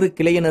இப்னு பக்ர்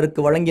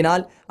கிளையினருக்கு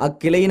வழங்கினால்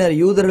அக்கிளையினர்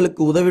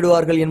யூதர்களுக்கு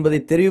உதவிடுவார்கள் என்பதை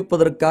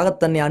தெரிவிப்பதற்காக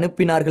தன்னை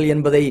அனுப்பினார்கள்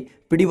என்பதை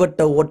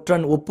பிடிபட்ட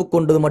ஒற்றன்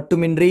ஒப்புக்கொண்டது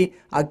மட்டுமின்றி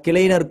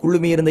அக்கிளையினர்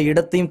குழுமியிருந்த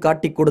இடத்தையும்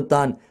காட்டிக்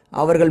கொடுத்தான்.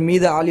 அவர்கள்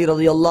மீது அலி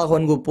ரலியல்லாஹு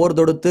அன்ஹு போர்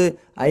தொடுத்து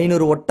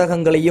 500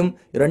 ஒட்டகங்களையும்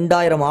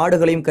 2000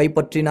 ஆடுகளையும்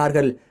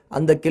கைப்பற்றினார்கள்.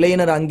 அந்த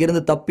கிளையினர்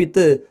அங்கிருந்து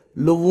தப்பித்து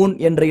லுவூன்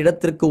என்ற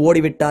இடத்திற்கு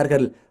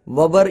ஓடிவிட்டார்கள்.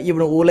 வபர்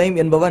இப்னு உலைம்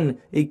என்பவன்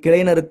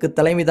இக்கிளையினருக்கு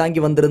தலைமை தாங்கி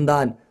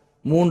வந்திருந்தான்.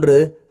 3.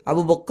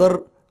 அபுபக்கர்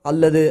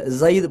அல்லது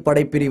ஜயித்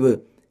படைப்பிரிவு.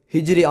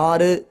 ஹிஜ்ரி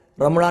 6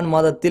 ரமலான்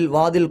மாதத்தில்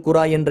வாதில்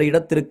குரா என்ற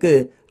இடத்திற்கு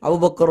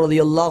அபுபக்கர்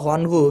ரலியல்லாஹு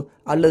அன்ஹு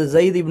அல்லது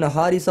ஜயித் இப்னு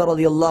ஹாரிஸா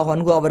ரலியல்லாஹு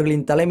அன்ஹு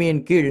அவர்களின்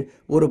தலைமையின் கீழ்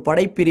ஒரு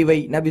படைப்பிரிவை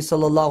நபி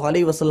ஸல்லல்லாஹு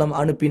அலைஹி வஸல்லம்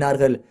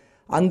அனுப்பினார்கள்.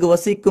 அங்கு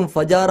வசிக்கும்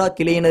ஃபஜாரா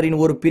கிளையினரின்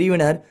ஒரு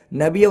பிரிவினர்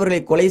நபி அவர்களை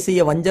கொலை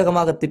செய்ய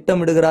வஞ்சகமாக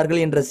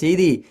திட்டமிடுகிறார்கள் என்ற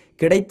செய்தி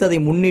கிடைத்ததை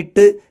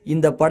முன்னிட்டு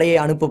இந்த படையை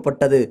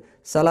அனுப்பப்பட்டது.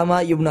 சலமா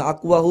இப்னு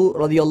அக்வஹு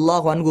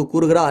ரலியல்லாஹு அன்ஹு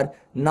கூறுகிறார்,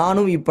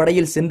 நானும்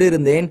இப்படையில்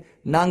சென்றிருந்தேன்.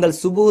 நாங்கள்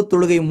சுபுஹ்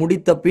தொழுகை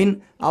முடித்த பின்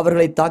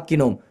அவர்களை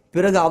தாக்கினோம்.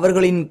 பிறகு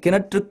அவர்களின்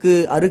கிணற்றுக்கு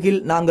அருகில்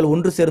நாங்கள்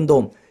ஒன்று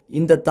சேர்ந்தோம்.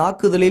 இந்த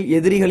தாக்குதலில்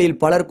எதிரிகளில்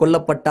பலர்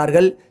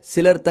கொல்லப்பட்டார்கள்.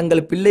 சிலர்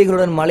தங்கள்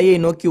பிள்ளைகளுடன் மலையை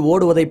நோக்கி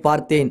ஓடுவதை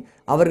பார்த்தேன்.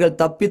 அவர்கள்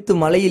தப்பித்து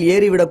மலையில்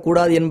ஏறிவிடக்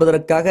கூடாது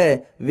என்பதற்காக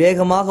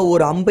வேகமாக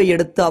ஒரு அம்பை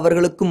எடுத்து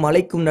அவர்களுக்கும்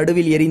மலைக்கும்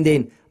நடுவில்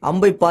எறிந்தேன்.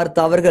 அம்பை பார்த்த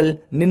அவர்கள்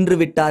நின்று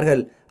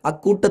விட்டார்கள்.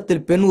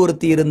 அக்கூட்டத்தில் பெண்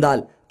ஒருத்தி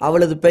இருந்தாள்.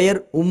 அவளது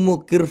பெயர் உம்மு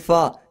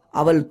கிர்ஃபா.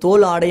 அவள்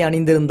தோல் ஆடை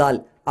அணிந்திருந்தாள்.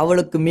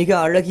 அவளுக்கு மிக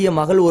அழகிய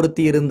மகள்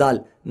ஒருத்தி இருந்தாள்.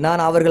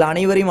 நான் அவர்கள்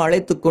அனைவரையும்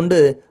அழைத்து கொண்டு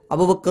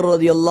அபூபக்கர்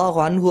ரலியல்லாஹு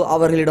அன்ஹு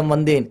அவர்களிடம்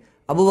வந்தேன்.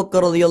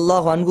 அபூபக்கர்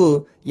ரலியல்லாஹு அன்ஹு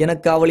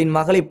எனக்கு அவளின்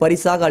மகளை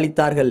பரிசாக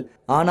அளித்தார்கள்.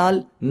 ஆனால்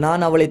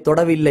நான் அவளை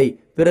தொடவில்லை.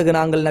 பிறகு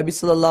நாங்கள் நபி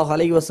ஸல்லல்லாஹு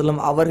அலைஹி வஸல்லம்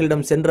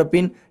அவர்களிடம் சென்ற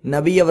பின்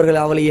நபி அவர்கள்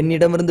அவளை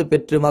என்னிடமிருந்து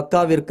பெற்று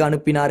மக்காவிற்கு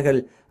அனுப்பினார்கள்.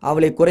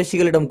 அவளை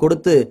குறைஷிகளிடம்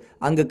கொடுத்து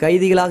அங்கு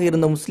கைதிகளாக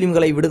இருந்த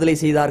முஸ்லிம்களை விடுதலை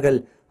செய்தார்கள்.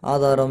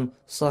 ஆதாரம்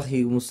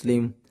சஹீஹ்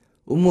முஸ்லிம்.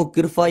 உம்மு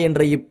கிர்ஃபா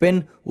என்ற இப்பெண்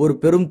ஒரு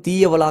பெரும்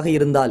தீயவளாக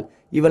இருந்தாள்.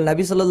 இவள்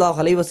நபி ஸல்லல்லாஹு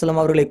அலைஹி வஸல்லம்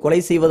அவர்களை கொலை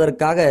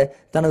செய்வதற்காக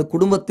தனது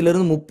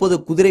குடும்பத்திலிருந்து 30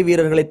 குதிரை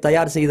வீரர்களை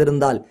தயார்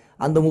செய்திருந்தாள்.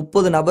 அந்த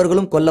 30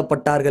 நபர்களும்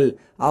கொல்லப்பட்டார்கள்.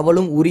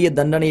 அவளும் உரிய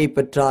தண்டனையை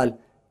பெற்றாள்.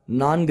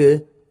 4.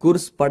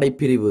 குர்ஸ்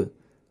படைப்பிரிவு.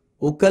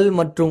 உக்கல்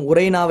மற்றும்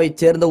உரைனாவைச்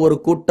சேர்ந்த ஒரு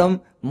கூட்டம்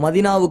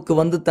மதினாவுக்கு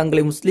வந்து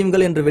தங்களை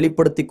முஸ்லிம்கள் என்று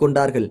வெளிப்படுத்திக்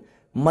கொண்டார்கள்.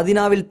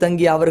 மதினாவில்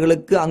தங்கிய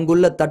அவர்களுக்கு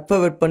அங்குள்ள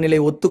தட்பவெப்பநிலை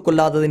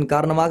ஒத்துக்கொள்ளாததின்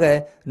காரணமாக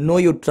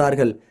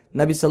நோயுற்றார்கள்.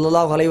 நபி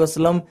ஸல்லல்லாஹு அலைஹி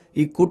வஸல்லம்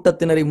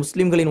இக்கூட்டத்தினரை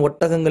முஸ்லிம்களின்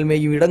ஒட்டகங்கள்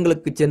மேயும்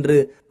இடங்களுக்கு சென்று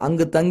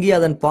அங்கு தங்கி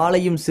அதன்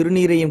பாலையும்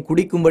சிறுநீரையும்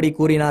குடிக்கும்படி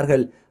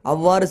கூறினார்கள்.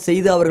 அவ்வாறு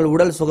செய்து அவர்கள்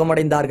உடல்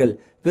சுகமடைந்தார்கள்.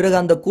 பிறகு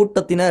அந்த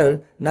கூட்டத்தினர்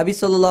நபி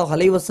ஸல்லல்லாஹு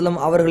அலைஹி வஸல்லம்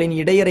அவர்களின்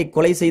இடையரை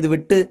கொலை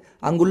செய்துவிட்டு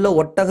அங்குள்ள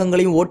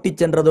ஒட்டகங்களையும் ஓட்டிச்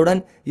சென்றதுடன்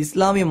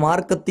இஸ்லாமிய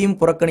மார்க்கத்தையும்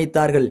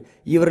புறக்கணித்தார்கள்.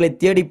 இவர்களை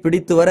தேடி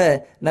பிடித்து வர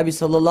நபி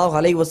ஸல்லல்லாஹு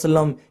அலைஹி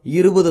வஸல்லம்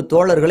 20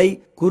 தோழர்களை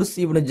குர்ஸ்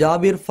இப்னு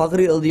ஜாபிர்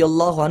ஃபக்ரி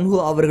ரலியல்லாஹு அன்ஹு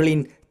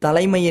அவர்களின்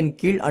தலைமையின்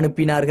கீழ்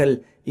அனுப்பினார்கள்.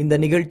 இந்த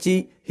நிகழ்ச்சி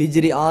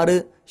ஹிஜ்ரி 6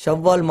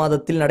 ஷவ்வால்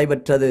மாதத்தில்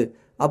நடைபெற்றது.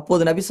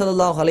 அப்போது நபி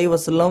ஸல்லல்லாஹு அலைஹி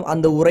வஸல்லம்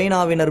அந்த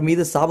உரைனாவினர்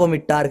மீது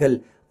சாபமிட்டார்கள்.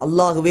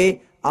 அல்லாஹுவே,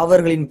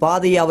 அவர்களின்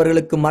பாதையை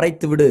அவர்களுக்கு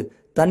மறைத்துவிடு,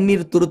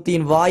 தண்ணீர்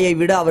துருத்தியின் வாயை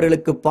விட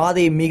அவர்களுக்கு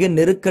பாதையை மிக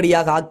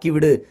நெருக்கடியாக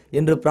ஆக்கிவிடு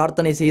என்று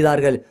பிரார்த்தனை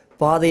செய்தார்கள்.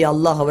 பாதையை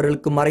அல்லாஹ்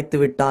அவர்களுக்கு மறைத்து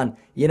விட்டான்.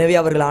 எனவே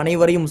அவர்கள்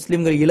அனைவரையும்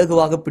முஸ்லிம்கள்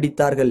இலகுவாக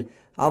பிடித்தார்கள்.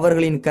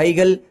 அவர்களின்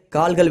கைகள்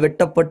கால்கள்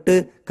வெட்டப்பட்டு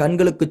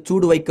கண்களுக்கு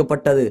சூடு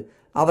வைக்கப்பட்டது.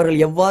 அவர்கள்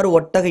எவ்வாறு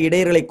ஒட்டக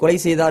இடையர்களை கொலை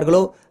செய்தார்களோ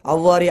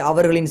அவ்வாறே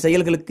அவர்களின்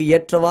செயல்களுக்கு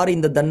ஏற்றவாறு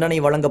இந்த தண்டனை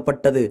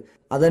வழங்கப்பட்டது.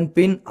 அதன்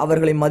பின்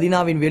அவர்களை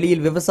மதினாவின்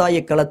வெளியில்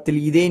விவசாய களத்தில்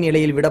இதே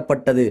நிலையில்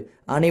விடப்பட்டது.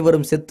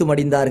 அனைவரும் செத்து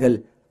மடிந்தார்கள்.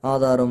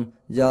 ஆதாரம்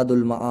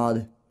ஜாதுல்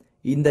மஆத்.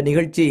 இந்த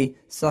நிகழ்ச்சி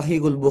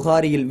சஹீஹுல்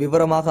புகாரியில்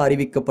விவரமாக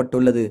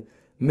அறிவிக்கப்பட்டுள்ளது.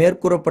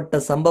 மேற்கூறப்பட்ட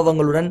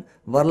சம்பவங்களுடன்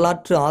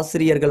வரலாற்று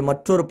ஆசிரியர்கள்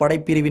மற்றொரு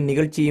படைப்பிரிவின்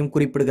நிகழ்ச்சியையும்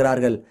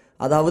குறிப்பிடுகிறார்கள்.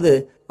 அதாவது,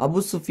 அபு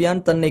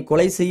சுஃபியான் தன்னை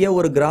கொலை செய்ய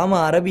ஒரு கிராம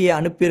அரபியை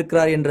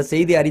அனுப்பியிருக்கிறார் என்ற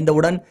செய்தி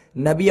அறிந்தவுடன்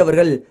நபி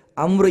அவர்கள்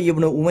அம்ரு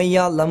இப்னு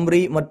உமையா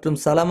லம்ரி மற்றும்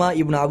சலமா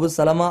இப்னு அபு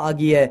சலமா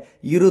ஆகிய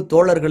 2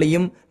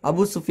 தோழர்களையும்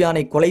அபு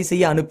சுஃபியானை கொலை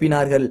செய்ய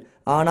அனுப்பினார்கள்.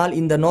 ஆனால்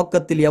இந்த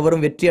நோக்கத்தில்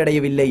எவரும் வெற்றி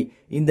அடையவில்லை.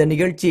 இந்த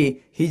நிகழ்ச்சி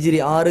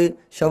ஹிஜ்ரி 6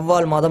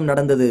 ஷவ்வால் மாதம்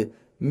நடந்தது.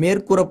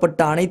 மேற்கூறப்பட்ட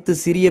அனைத்து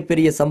சிறிய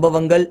பெரிய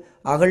சம்பவங்கள்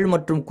அகழ்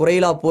மற்றும்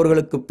குறைலா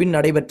போர்களுக்கு பின்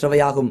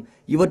நடைபெற்றவையாகும்.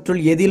 இவற்றுள்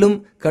எதிலும்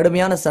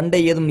கடுமையான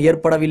சண்டை ஏதும்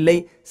ஏற்படவில்லை.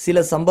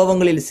 சில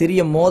சம்பவங்களில்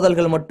சிறிய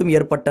மோதல்கள் மட்டும்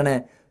ஏற்பட்டன.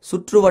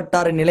 சுற்று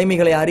வட்டார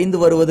நிலைமைகளை அறிந்து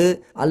வருவது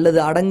அல்லது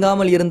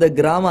அடங்காமல் இருந்த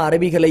கிராம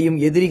அரபிகளையும்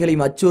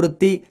எதிரிகளையும்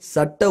அச்சுறுத்தி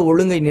சட்ட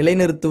ஒழுங்கை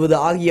நிலைநிறுத்துவது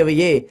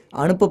ஆகியவையே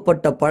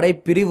அனுப்பப்பட்ட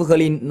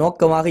படைப்பிரிவுகளின்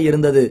நோக்கமாக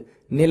இருந்தது.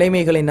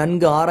 நிலைமைகளை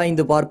நன்கு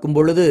ஆராய்ந்து பார்க்கும்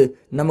பொழுது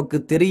நமக்கு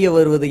தெரிய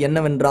வருவது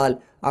என்னவென்றால்,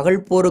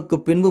 அகழ்போருக்கு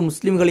பின்பு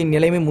முஸ்லிம்களின்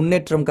நிலைமை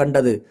முன்னேற்றம்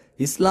கண்டது.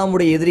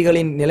 இஸ்லாமுடைய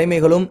எதிரிகளின்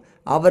நிலைமைகளும்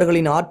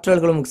அவர்களின்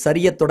ஆற்றல்களும்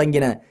சரியத்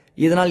தொடங்கின.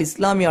 இதனால்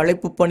இஸ்லாமிய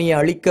அழைப்பு பணியை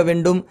அழிக்க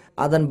வேண்டும்,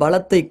 அதன்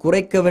பலத்தை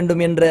குறைக்க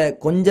வேண்டும் என்ற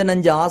கொஞ்ச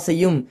நஞ்ச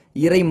ஆசையும்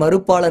இறை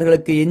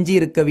மறுப்பாளர்களுக்கு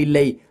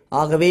எஞ்சியிருக்கவில்லை.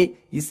 ஆகவே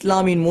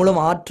இஸ்லாமின் மூலம்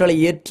ஆற்றலை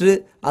ஏற்று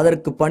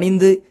அதற்கு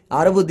பணிந்து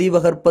அரபு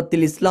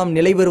தீபகற்பத்தில் இஸ்லாம்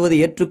நிலை பெறுவதை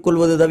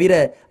ஏற்றுக்கொள்வது தவிர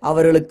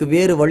அவர்களுக்கு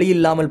வேறு வழி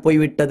இல்லாமல்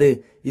போய்விட்டது.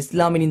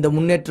 இஸ்லாமின் இந்த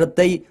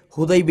முன்னேற்றத்தை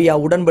ஹுதைபியா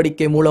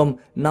உடன்படிக்கை மூலம்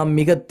நாம்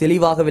மிக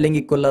தெளிவாக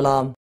விளங்கிக் கொள்ளலாம்.